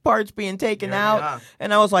and parts being taken out. Yeah.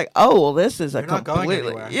 And I was like, oh, well, this is this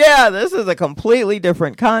is a completely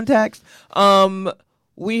different context.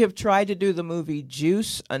 We have tried to do the movie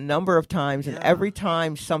Juice a number of times, and every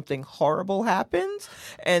time something horrible happens,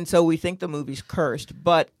 and so we think the movie's cursed.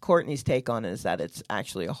 But Courtney's take on it is that it's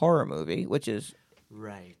actually a horror movie, which is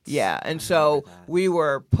right. Yeah, and so we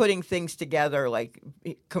were putting things together, like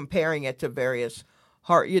comparing it to various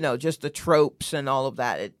just the tropes and all of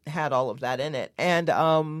that. It had all of that in it, and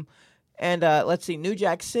let's see, New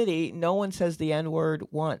Jack City. No one says the N-word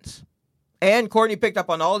once. And Courtney picked up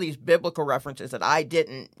on all these biblical references that I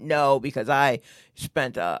didn't know because I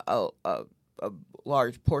spent a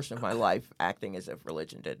large portion of my life acting as if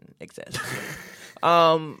religion didn't exist.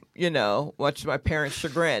 Much to my parents'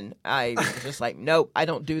 chagrin. I was just like, nope, I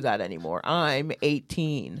don't do that anymore. I'm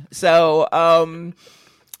 18. So,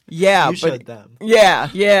 you showed them.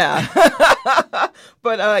 Yeah.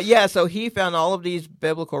 But, so he found all of these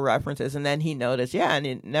biblical references, and then he noticed, and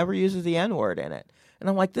it never uses the N-word in it. And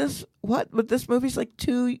I'm like, what? But this movie's like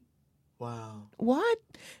 2. Wow. What?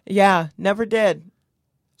 Yeah, never did.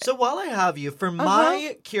 So while I have you, for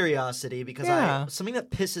my curiosity, because something that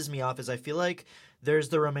pisses me off is I feel like there's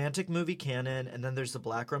the romantic movie canon and then there's the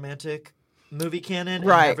black romantic movie canon, and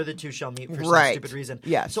never the two shall meet for some stupid reason.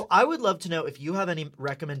 Yes. So I would love to know if you have any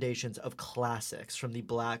recommendations of classics from the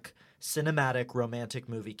black cinematic romantic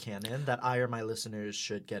movie canon that I or my listeners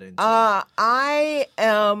should get into. I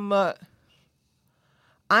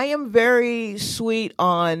am very sweet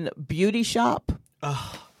on Beauty Shop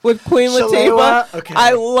with Queen Shalewa? Latifah. Okay.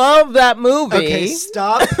 I love that movie. Okay,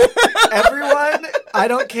 stop. Everyone, I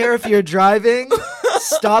don't care if you're driving.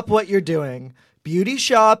 Stop what you're doing. Beauty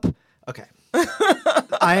Shop. Okay.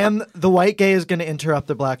 The white gay is going to interrupt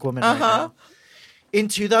the black woman right now. In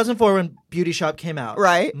 2004, when Beauty Shop came out,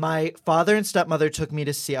 my father and stepmother took me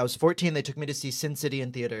to see, I was 14, they took me to see Sin City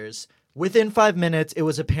in theaters. Within 5 minutes, it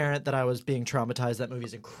was apparent that I was being traumatized. That movie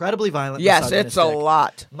is incredibly violent. Yes, it's a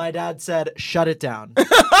lot. My dad said, shut it down.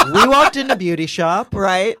 We walked into Beauty Shop.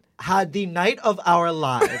 Right. Had the night of our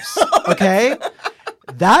lives. Okay?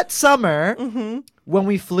 That summer, when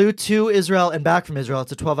we flew to Israel and back from Israel,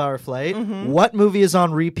 it's a 12-hour flight. What movie is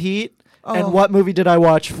on repeat? And what movie did I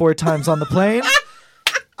watch 4 times on the plane?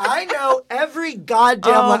 I know every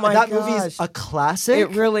goddamn line. That movie is a classic. It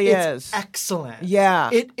really is. Excellent. Yeah.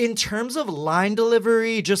 In terms of line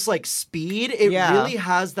delivery, just like speed, it really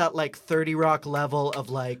has that like 30 Rock level of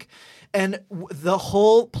like, and the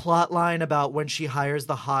whole plot line about when she hires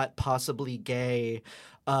the hot, possibly gay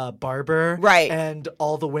barber, and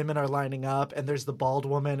all the women are lining up, and there's the bald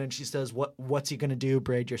woman, and she says, "What's he gonna do?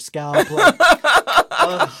 Braid your scalp?" Like,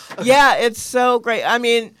 yeah, it's so great. I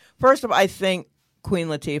mean, first of all, I think Queen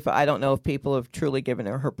Latifah, I don't know if people have truly given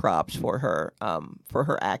her props for her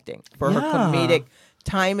acting, for her comedic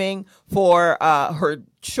timing, for her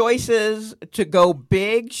choices to go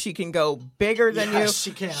big. She can go bigger than you.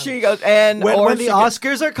 She can. She goes, and when the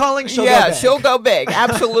Oscars are calling, she'll go big. She'll go big.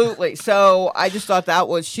 Absolutely. So I just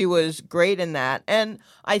thought she was great in that, and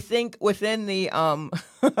I think within the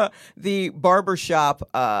the barbershop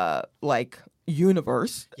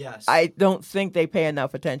universe. Yes. I don't think they pay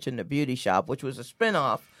enough attention to Beauty Shop, which was a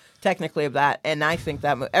spin-off technically of that, and I think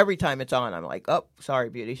that every time it's on, I'm like, oh,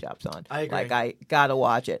 sorry, Beauty Shop's on. I agree. Like, I gotta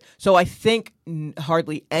watch it. So I think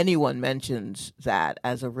hardly anyone mentions that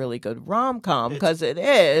as a really good rom-com, because it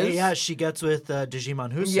is. Yeah, she gets with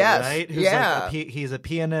Digimon Husu, yes, right? Who's like he's a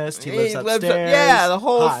pianist. He lives upstairs. upstairs. The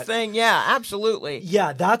whole thing. Yeah, absolutely.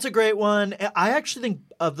 Yeah, that's a great one. I actually think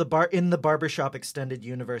of in the Barbershop extended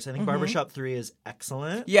universe, I think Barbershop 3 is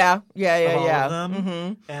excellent. Yeah. All of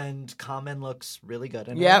them. And Common looks really good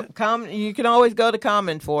in it. Yep, you can always go to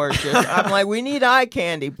Common for it. I'm like, we need eye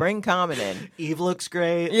candy. Bring Common in. Eve looks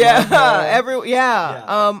great. Yeah,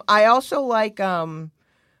 I also like I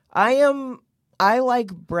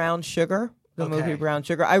like Brown Sugar, the movie Brown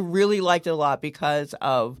Sugar. I really liked it a lot because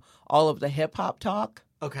of all of the hip hop talk.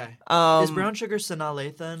 Okay. Is Brown Sugar Sanaa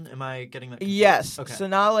Lathan? Am I getting that confused? Yes. Okay.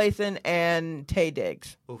 Sanaa Lathan and Taye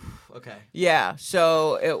Diggs. Oof, okay. Yeah.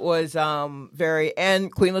 So it was very,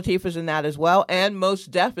 and Queen Latifah's in that as well, and Mos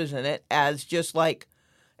Def is in it as just like,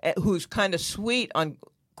 who's kind of sweet on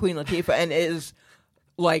Queen Latifah and is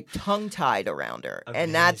like tongue-tied around her. Amazing.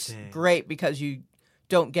 And that's great because you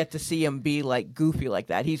don't get to see him be like goofy like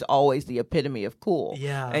that. He's always the epitome of cool.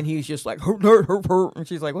 Yeah. And he's just like, and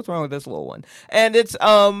she's like, what's wrong with this little one? And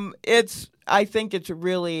I think it's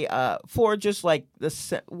really for just like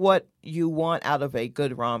what you want out of a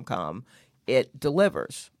good rom-com, it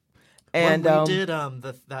delivers. And when we did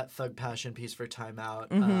that Thug Passion piece for Time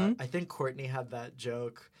Out, I think Courtney had that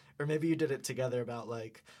joke, or maybe you did it together about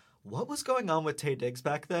like, what was going on with Taye Diggs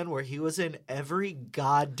back then where he was in every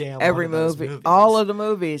goddamn one of those movies? All of the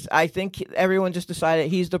movies. I think everyone just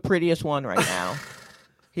decided he's the prettiest one right now.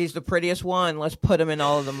 He's the prettiest one. Let's put him in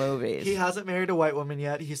all of the movies. He hasn't married a white woman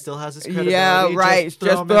yet. He still has his credibility. Yeah, right. Just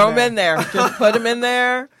throw him in there. Just put him in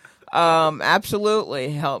there.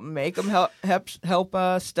 Absolutely. Help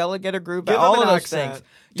Stella get a groove. All of those things.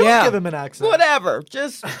 Don't give him an accent. Whatever.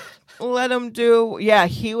 Just let him do. Yeah,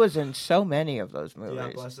 he was in so many of those movies.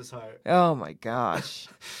 Yeah, bless his heart. Oh my gosh.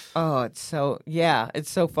 It's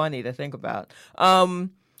so funny to think about.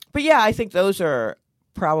 But yeah, I think those are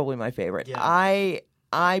probably my favorite. Yeah.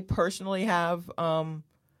 I personally have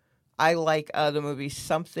I like the movie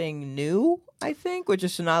Something New, I think, which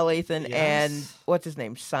is Sanaa Lathan and what's his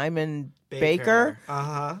name? Simon Baker.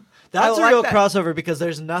 That's a real crossover because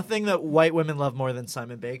there's nothing that white women love more than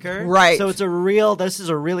Simon Baker. Right. So this is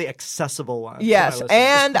a really accessible one. Yes.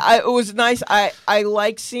 And it was nice. I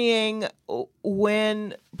like seeing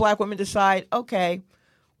when black women decide, okay,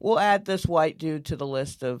 we'll add this white dude to the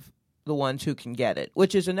list of the ones who can get it,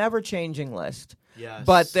 which is an ever-changing list. Yes.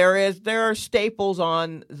 But there are staples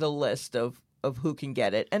on the list of who can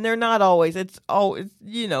get it, and they're not always. It's always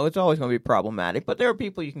it's always going to be problematic. But there are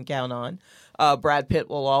people you can count on. Brad Pitt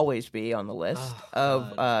will always be on the list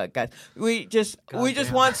of guys. We just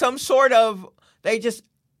want some sort of.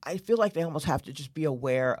 I feel like they almost have to just be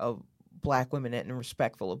aware of black women and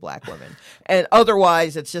respectful of black women, and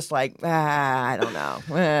otherwise it's just like I don't know,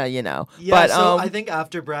 Yeah, but so I think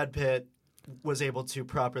after Brad Pitt was able to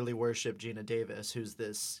properly worship Gina Davis,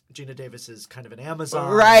 Gina Davis is kind of an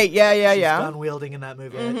Amazon, right? She's gun wielding in that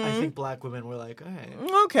movie. I think black women were like,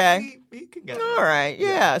 okay, he can get all right,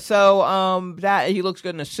 yeah. So that he looks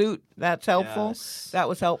good in a suit. That's helpful. Yes. That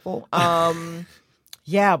was helpful.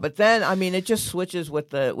 Yeah, but then it just switches with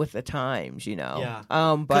the times, Yeah.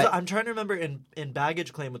 But I'm trying to remember in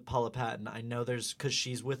Baggage Claim with Paula Patton, I know because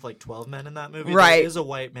she's with like 12 men in that movie. Right. There is a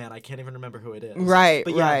white man. I can't even remember who it is. Right.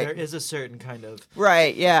 But yeah, right. there is a certain kind of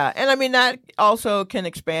Right. Yeah, and that also can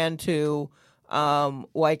expand to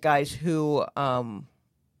white guys who I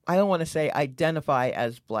don't want to say identify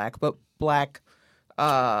as black, but black.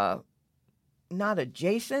 Not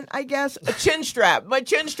adjacent, I guess. A chin strap. My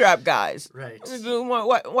chin strap guys. Right.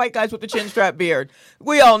 White guys with the chin strap beard.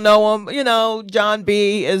 We all know them. John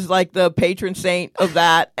B. is like the patron saint of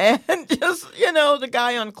that. And just, the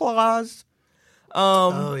guy on Claws.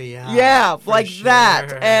 Oh, yeah. Yeah, like sure.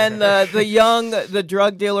 that. And the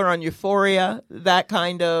drug dealer on Euphoria. That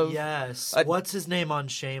kind of. Yes. What's his name on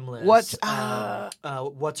Shameless? What's her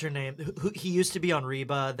name? He used to be on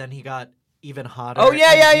Reba, then he got even hotter. Oh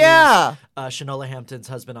yeah. Shanola Hampton's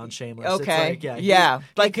husband on Shameless. Okay. It's like,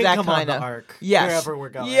 like he that come kind on of the arc. Yes. Wherever we're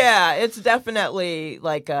going. Yeah, it's definitely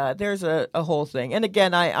like there's a whole thing. And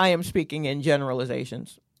again, I am speaking in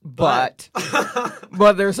generalizations, but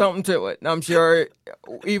but there's something to it. I'm sure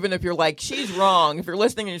even if you're like she's wrong, if you're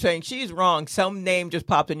listening and you're saying she's wrong, some name just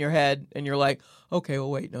popped in your head and you're like, okay, well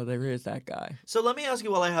wait, no, there is that guy. So let me ask you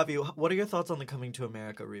while I have you, what are your thoughts on the Coming to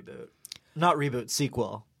America reboot? Not reboot,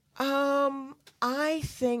 sequel. I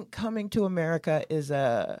think Coming to America is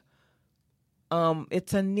it's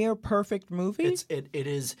a near perfect movie. It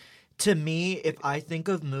is, to me, if I think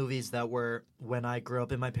of movies that were when I grew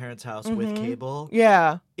up in my parents' house with cable.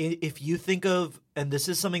 Yeah. If you think of, and this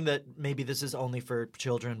is something that maybe this is only for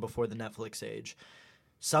children before the Netflix age.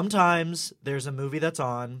 Sometimes there's a movie that's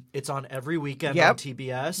on. It's on every weekend on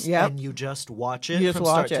TBS, and you just watch it from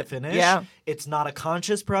start to finish. Yeah. It's not a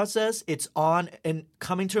conscious process. It's on, and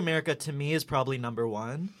Coming to America to me is probably number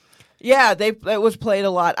one. Yeah, it was played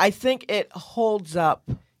a lot. I think it holds up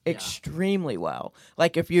extremely well.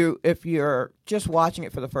 Like if you're just watching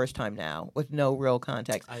it for the first time now with no real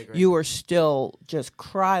context, I agree. you are still just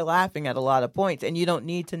cry laughing at a lot of points, and you don't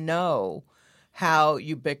need to know how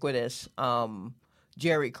ubiquitous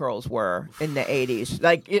Jerry curls were in the 80s.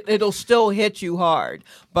 Like it'll still hit you hard.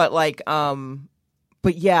 But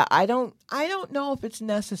but yeah, I don't know if it's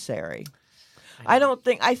necessary. I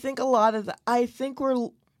think a lot of I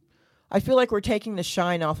feel like we're taking the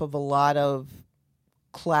shine off of a lot of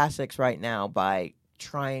classics right now by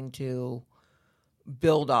trying to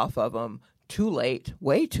build off of them. Too late,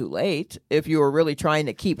 way too late. If you were really trying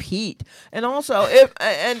to keep heat, and also if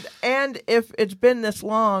it's been this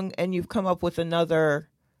long and you've come up with another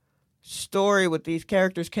story with these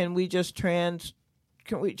characters, can we just transport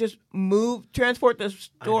the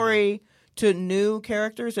story to new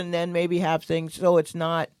characters and then maybe have things so it's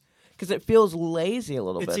not. Because it feels lazy a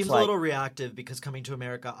little bit. It seems a little reactive because Coming to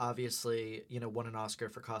America obviously, won an Oscar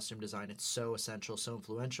for costume design. It's so essential, so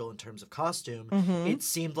influential in terms of costume. It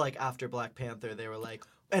seemed like after Black Panther, they were like...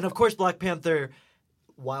 And of course, Black Panther,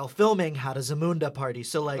 while filming, had a Zamunda party.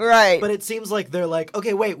 So right. But it seems like they're like,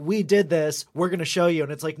 okay, wait, we did this. We're going to show you.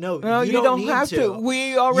 And it's like, no, you don't need have to.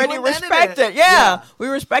 We already respect it. Yeah. We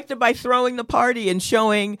respect it by throwing the party and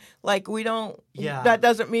showing, we don't... Yeah. That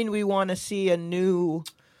doesn't mean we want to see a new...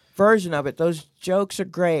 version of it. Those jokes are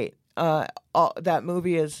great. That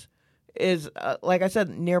movie is like I said,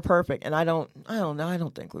 near perfect. And I don't know. I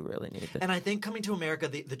don't think we really need it. And I think Coming to America,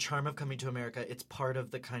 the charm of Coming to America, it's part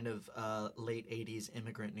of the kind of late 80s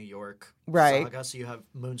immigrant New York saga. So you have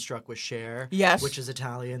Moonstruck with Cher, yes, which is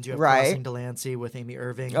Italians. You have right. Crossing Delancey with Amy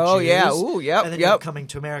Irving. Oh, Jews, yeah. Ooh, yep, and then you have Coming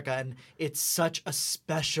to America. And it's such a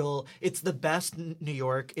special... It's the best New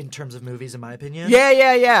York in terms of movies, in my opinion.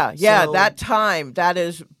 Yeah. So, that time, that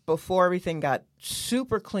is before everything got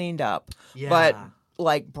super cleaned up. Yeah. But...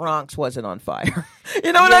 Bronx wasn't on fire.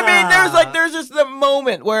 You know what I mean? There's just the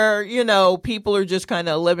moment where, people are just kind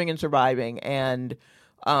of living and surviving and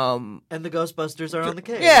the Ghostbusters are on the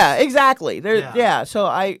case. Yeah, exactly. So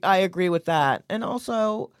I agree with that. And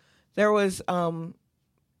also there was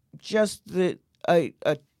just a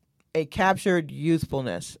a captured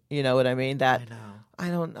youthfulness. You know what I mean? That I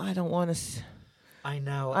know. I don't want to. I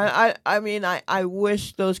know. I mean, I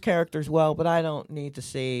wish those characters well, but I don't need to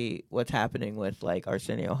see what's happening with like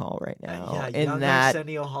Arsenio Hall right now. Yeah, young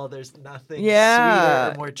Arsenio Hall. There's nothing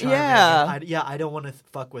sweeter or more charming. Yeah, I don't want to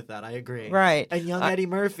fuck with that. I agree. Right. And young Eddie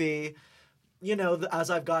Murphy. You know,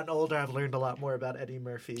 as I've gotten older, I've learned a lot more about Eddie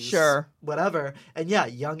Murphy's whatever. And yeah,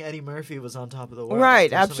 young Eddie Murphy was on top of the world.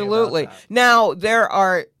 Right, absolutely. Now, there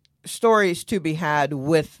are stories to be had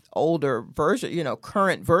with older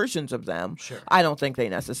current versions of them. Sure. I don't think they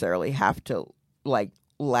necessarily have to, like,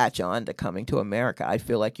 latch on to Coming to America. I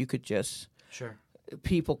feel like you could just... Sure.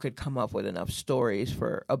 People could come up with enough stories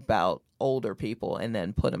about older people and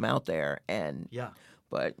then put them out there and... Yeah.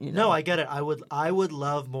 But no, I get it. I would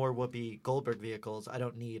love more Whoopi Goldberg vehicles. I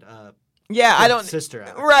don't need I don't sister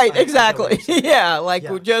act. Right, exactly.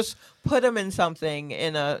 Just put them in something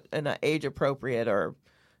in a age appropriate or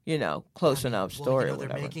close enough story. Or they're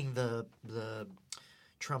whatever. making the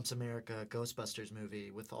Trump's America Ghostbusters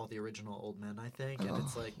movie with all the original old men. I think, and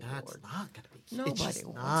it's like that's not gonna be cute. Nobody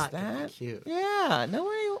wants that. Gonna be cute. Yeah,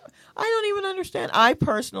 nobody. I don't even understand. I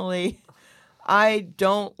personally, I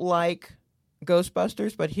don't like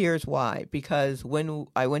Ghostbusters, but here's why. Because when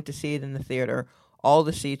I went to see it in the theater, all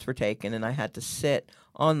the seats were taken and I had to sit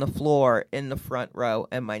on the floor in the front row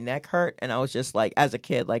and my neck hurt and I was just like, as a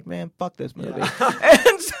kid, like, man, fuck this movie. Yeah.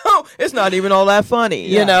 And so it's not even all that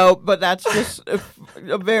funny, but that's just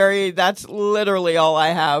that's literally all I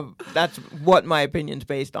have. That's what my opinion's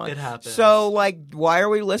based on. It happens. So, like, why are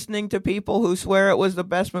we listening to people who swear it was the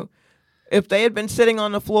best movie? If they had been sitting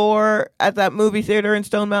on the floor at that movie theater in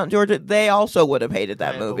Stone Mountain, Georgia, they also would have hated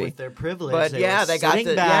that movie. But with their privilege, but they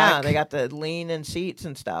got the lean in seats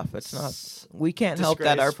and stuff. It's not. We can't help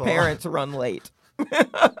that our parents run late.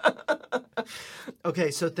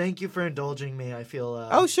 Okay, so thank you for indulging me. I feel.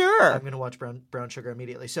 Oh sure. I'm going to watch Brown Sugar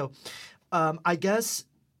immediately. So, I guess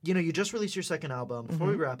you just released your second album. Before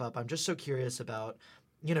we wrap up, I'm just so curious about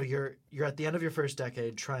you're at the end of your first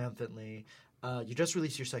decade triumphantly. You just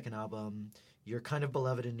released your second album. You're kind of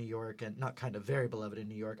beloved in New York, and not kind of, very beloved in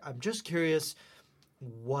New York. I'm just curious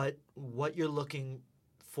what you're looking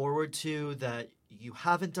forward to that you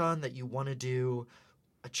haven't done, that you want to do,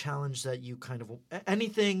 a challenge that you kind of –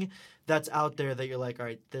 anything that's out there that you're like, all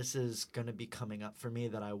right, this is going to be coming up for me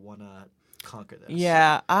that I want to conquer this.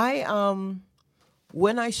 Yeah,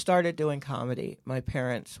 when I started doing comedy, my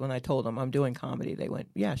parents, when I told them I'm doing comedy, they went,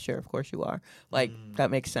 yeah, sure, of course you are. Like,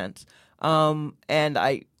 that makes sense. And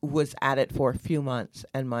I was at it for a few months,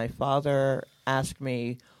 and my father asked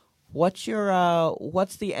me, what's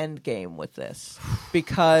the end game with this?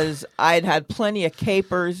 Because I'd had plenty of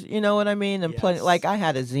capers, you know what I mean? And plenty, like, I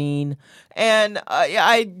had a zine, and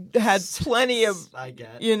I had plenty of, I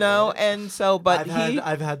get and so, but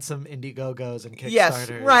I've had some Indiegogos and Kickstarters. Yes,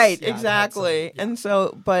 right, exactly. And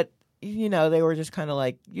so, but, they were just kind of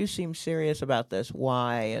like, you seem serious about this.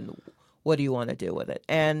 Why? And what do you want to do with it?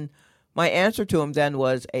 And my answer to him then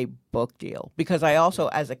was a book deal, because I also,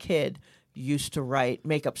 as a kid, used to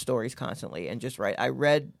make up stories constantly and just write. I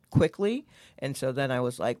read quickly, and so then I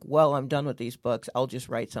was like, well, I'm done with these books. I'll just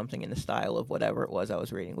write something in the style of whatever it was I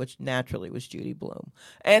was reading, which naturally was Judy Blume.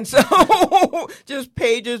 And so just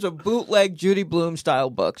pages of bootleg Judy Blume style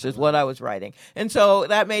books is what I was writing. And so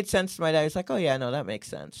that made sense to my dad. He's like, oh, yeah, no, that makes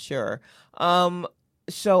sense. Sure.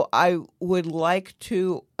 So I would like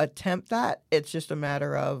to attempt that. It's just a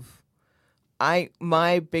matter of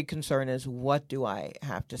my big concern is, what do I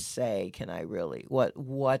have to say? Can I really what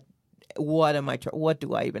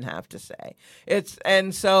do I even have to say?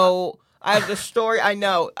 And so I have the story. I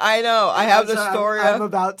know. I have the story. I'm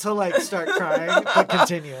about to start crying, but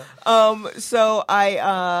continue. So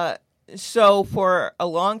for a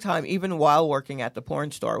long time, even while working at the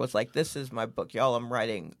porn store, was like, this is my book, y'all. I'm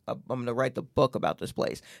going to write the book about this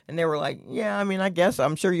place. And they were like, yeah, I mean, I guess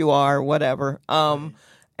I'm sure you are, whatever.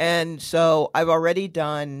 And so I've already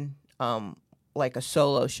done like a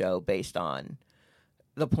solo show based on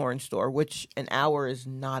the porn store, which an hour is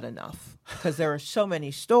not enough because there are so many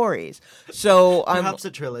stories. So perhaps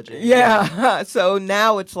a trilogy. Yeah. So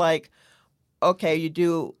now it's like, okay,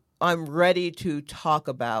 I'm ready to talk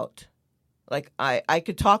about, like, I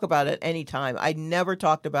could talk about it any time. I never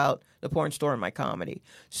talked about the porn store in my comedy.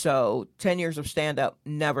 So 10 years of stand-up,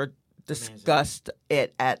 never discussed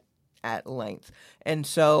it at length. And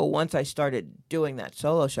so once I started doing that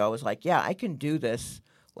solo show, I was like, yeah, I can do this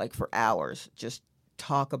like for hours, just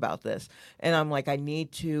talk about this. And I'm like, I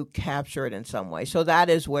need to capture it in some way. So that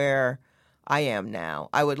is where I am now.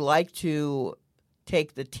 I would like to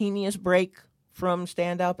take the teeniest break from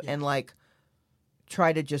stand-up and like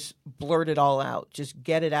try to just blurt it all out, just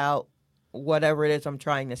get it out, whatever it is I'm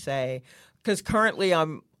trying to say. Because currently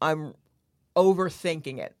I'm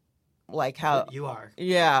overthinking it, like how you are.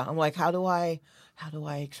 Yeah, I'm like, how do I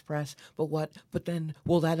express? But then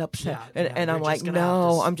will that upset? And I'm like,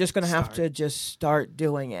 no, I'm just gonna have to just start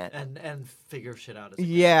doing it and figure shit out.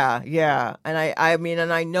 Yeah. And I mean,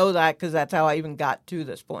 and I know that because that's how I even got to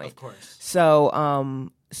this point. Of course. So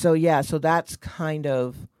so that's kind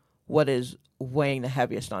of what is weighing the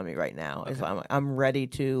heaviest on me right now. Okay. Is I'm ready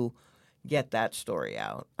to get that story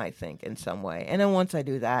out, I think, in some way. And then once I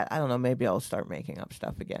do that, I don't know, maybe I'll start making up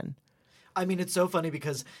stuff again. I mean, it's so funny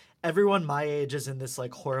because everyone my age is in this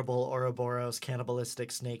like horrible Ouroboros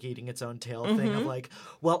cannibalistic snake eating its own tail thing of like,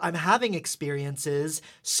 well, I'm having experiences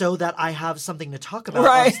so that I have something to talk about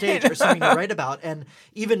on stage or something to write about. And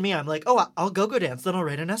even me, I'm like, oh, I'll go dance, then I'll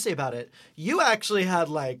write an essay about it. You actually had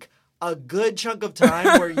like a good chunk of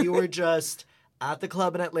time where you were just at the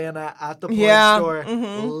club in Atlanta, at the porn store,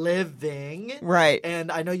 living. Right.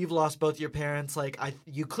 And I know you've lost both your parents. Like,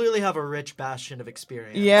 you clearly have a rich bastion of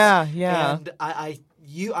experience. Yeah. And I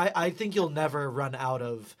think you'll never run out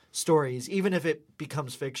of stories, even if it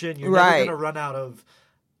becomes fiction. You're never going to run out of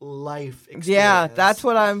life experience. Yeah, that's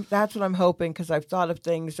what I'm hoping, because I've thought of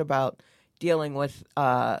things about dealing with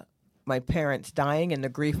my parents dying and the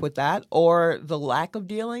grief with that, or the lack of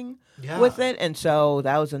dealing with it. And so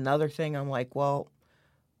that was another thing. I'm like, well,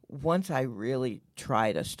 once I really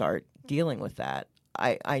try to start dealing with that,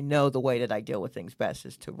 I know the way that I deal with things best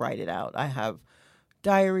is to write it out. I have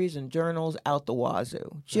diaries and journals out the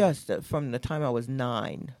wazoo, just from the time I was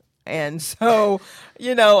 9. And so,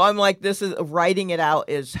 I'm like, writing it out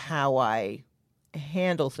is how I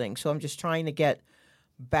handle things. So I'm just trying to get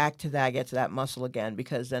back to that muscle again,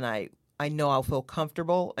 because then I know I'll feel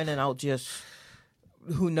comfortable, and then I'll just,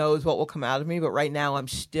 who knows what will come out of me. But right now I'm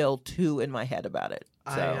still too in my head about it.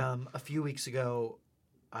 So. A few weeks ago,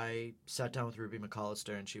 I sat down with Ruby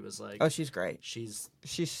McAllister, and she was like, oh, she's great. She's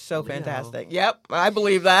so fantastic. Yep, I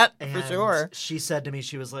believe that for sure. She said to me,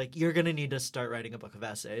 she was like, you're going to need to start writing a book of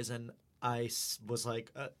essays. And I was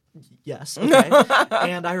like, yes, okay.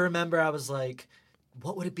 And I remember I was like,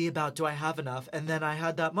 what would it be about? Do I have enough? And then I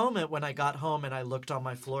had that moment when I got home and I looked on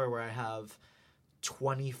my floor where I have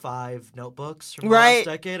 25 notebooks from the last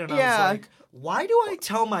decade. And I was like, why do I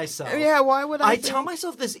tell myself? Yeah, why would I tell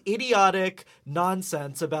myself this idiotic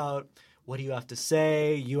nonsense about, what do you have to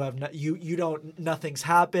say? You don't, nothing's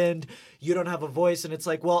happened. You don't have a voice. And it's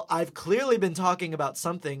like, well, I've clearly been talking about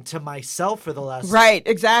something to myself for the last. Right,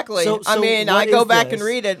 exactly. So I mean, I go back and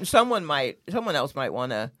read it, and someone else might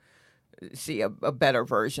want to see a better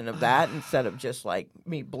version of that instead of just like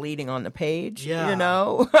me bleeding on the page,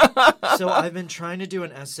 So I've been trying to do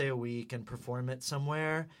an essay a week and perform it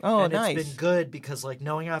somewhere. Oh, and nice. It's been good because like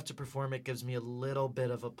knowing I have to perform it gives me a little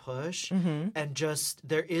bit of a push. And just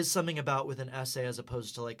there is something about with an essay as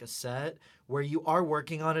opposed to like a set where you are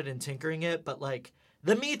working on it and tinkering it, but like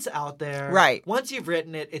the meat's out there. Right. Once you've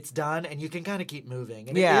written it, it's done and you can kind of keep moving.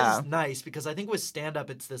 And it is nice because I think with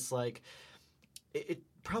stand-up it's this like it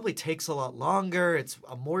probably takes a lot longer. It's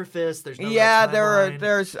amorphous. There's no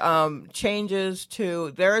there's changes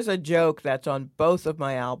to. There is a joke that's on both of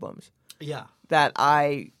my albums. Yeah, that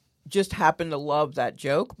I just happen to love that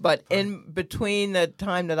joke. But in between the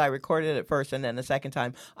time that I recorded it first and then the second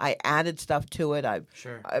time, I added stuff to it. I've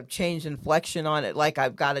changed inflection on it. Like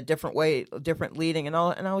I've got a different different leading and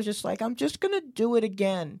all. And I was just like, I'm just gonna do it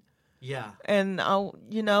again. Yeah. And I'll,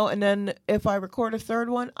 and then if I record a third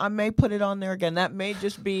one, I may put it on there again. That may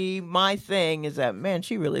just be my thing, is that, man,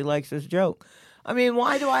 she really likes this joke. I mean,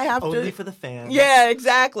 why do I have to? Only for the fans. Yeah,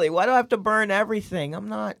 exactly. Why do I have to burn everything? I'm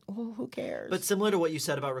not, who cares? But similar to what you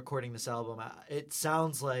said about recording this album, it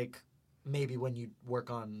sounds like maybe when you work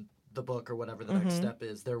on the book or whatever the next step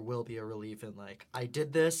is, there will be a relief in like, I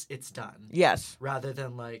did this, it's done. Yes. Rather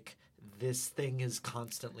than like, this thing is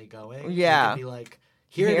constantly going. Yeah. You can be like,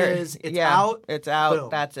 Here it is. It's out. It's out. Boom.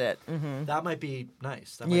 That's it. That might be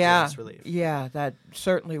nice. That might be a nice relief. Yeah, that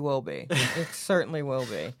certainly will be. It certainly will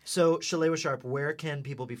be. So, Shalewa Sharpe, where can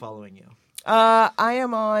people be following you? I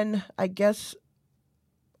am on, I guess,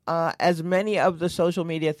 as many of the social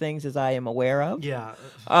media things as I am aware of. Yeah.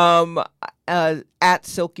 At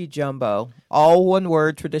Silky Jumbo. All one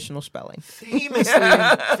word, traditional spelling.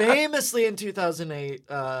 Famously in 2008,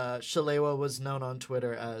 Shalewa was known on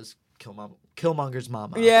Twitter as Killmonger's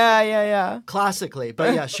mama. Yeah. Classically.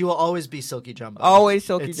 But yeah, she will always be Silky Jumbo. Always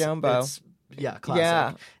Silky Jumbo. It's Yeah, classic.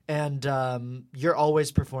 Yeah. And you're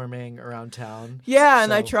always performing around town. Yeah,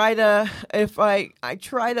 and I So- try to I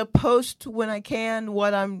try to post when I can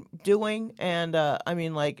what I'm doing, and I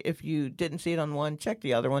mean, like, if you didn't see it on one, check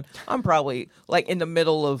the other one. I'm probably like in the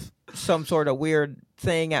middle of some sort of weird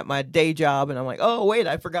thing at my day job, and I'm like, oh wait,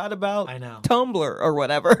 I forgot about I know. Tumblr or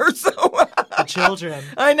whatever. So The children.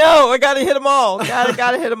 I know, I gotta hit them all.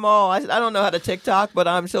 Gotta hit them all. I don't know how to TikTok, but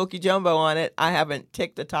I'm Silky Jumbo on it. I haven't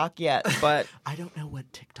ticked the talk yet, but I don't know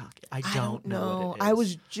what TikTok is. I I don't know what it is. I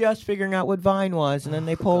was just figuring out what Vine was, and then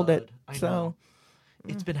they pulled it. God, I So know.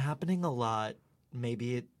 It's been happening a lot.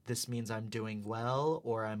 Maybe this means I'm doing well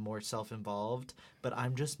or I'm more self-involved, but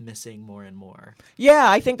I'm just missing more and more. yeah,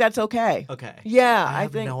 I think that's okay. Okay. Yeah, I I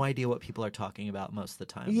have think. no idea what people are talking about most of the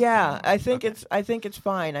time. Yeah, anymore. I think Okay. it's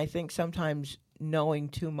fine. I think sometimes knowing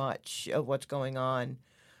too much of what's going on,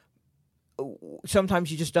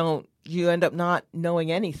 sometimes you just don't. You end up not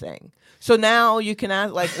knowing anything. So now you can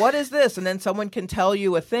ask, like, what is this? And then someone can tell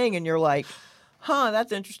you a thing, and you're like, huh,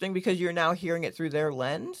 that's interesting, because you're now hearing it through their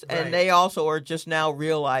lens, Right. and they also are just now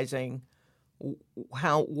realizing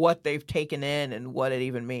what they've taken in and what it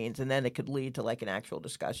even means, and then it could lead to like an actual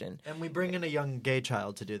discussion. And we bring in a young gay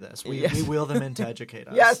child to do this. We Yes. we wheel them in to educate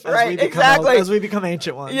us. Yes, as right, we become exactly. as we become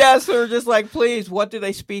ancient ones. Yes, we're just like, please, what do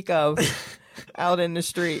they speak of out in the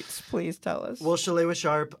streets? Please tell us. Well, Shalewa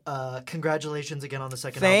Sharpe, congratulations again on the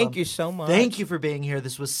second Thank album. you so much. Thank you for being here.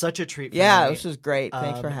 This was such a treat for Yeah, me. this was great.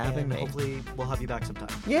 Thanks for having and me. Hopefully we'll have you back sometime.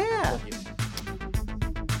 Yeah. Love you.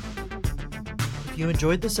 If you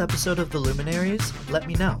enjoyed this episode of The Luminaries, let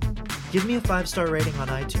me know. Give me a 5-star rating on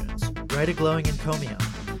iTunes. Write a glowing encomio.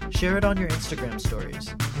 Share it on your Instagram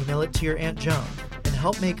stories. Email it to your Aunt Joan. And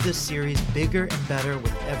help make this series bigger and better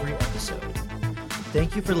with every episode.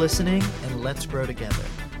 Thank you for listening, and let's grow together.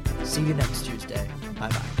 See you next Tuesday.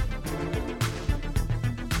 Bye-bye.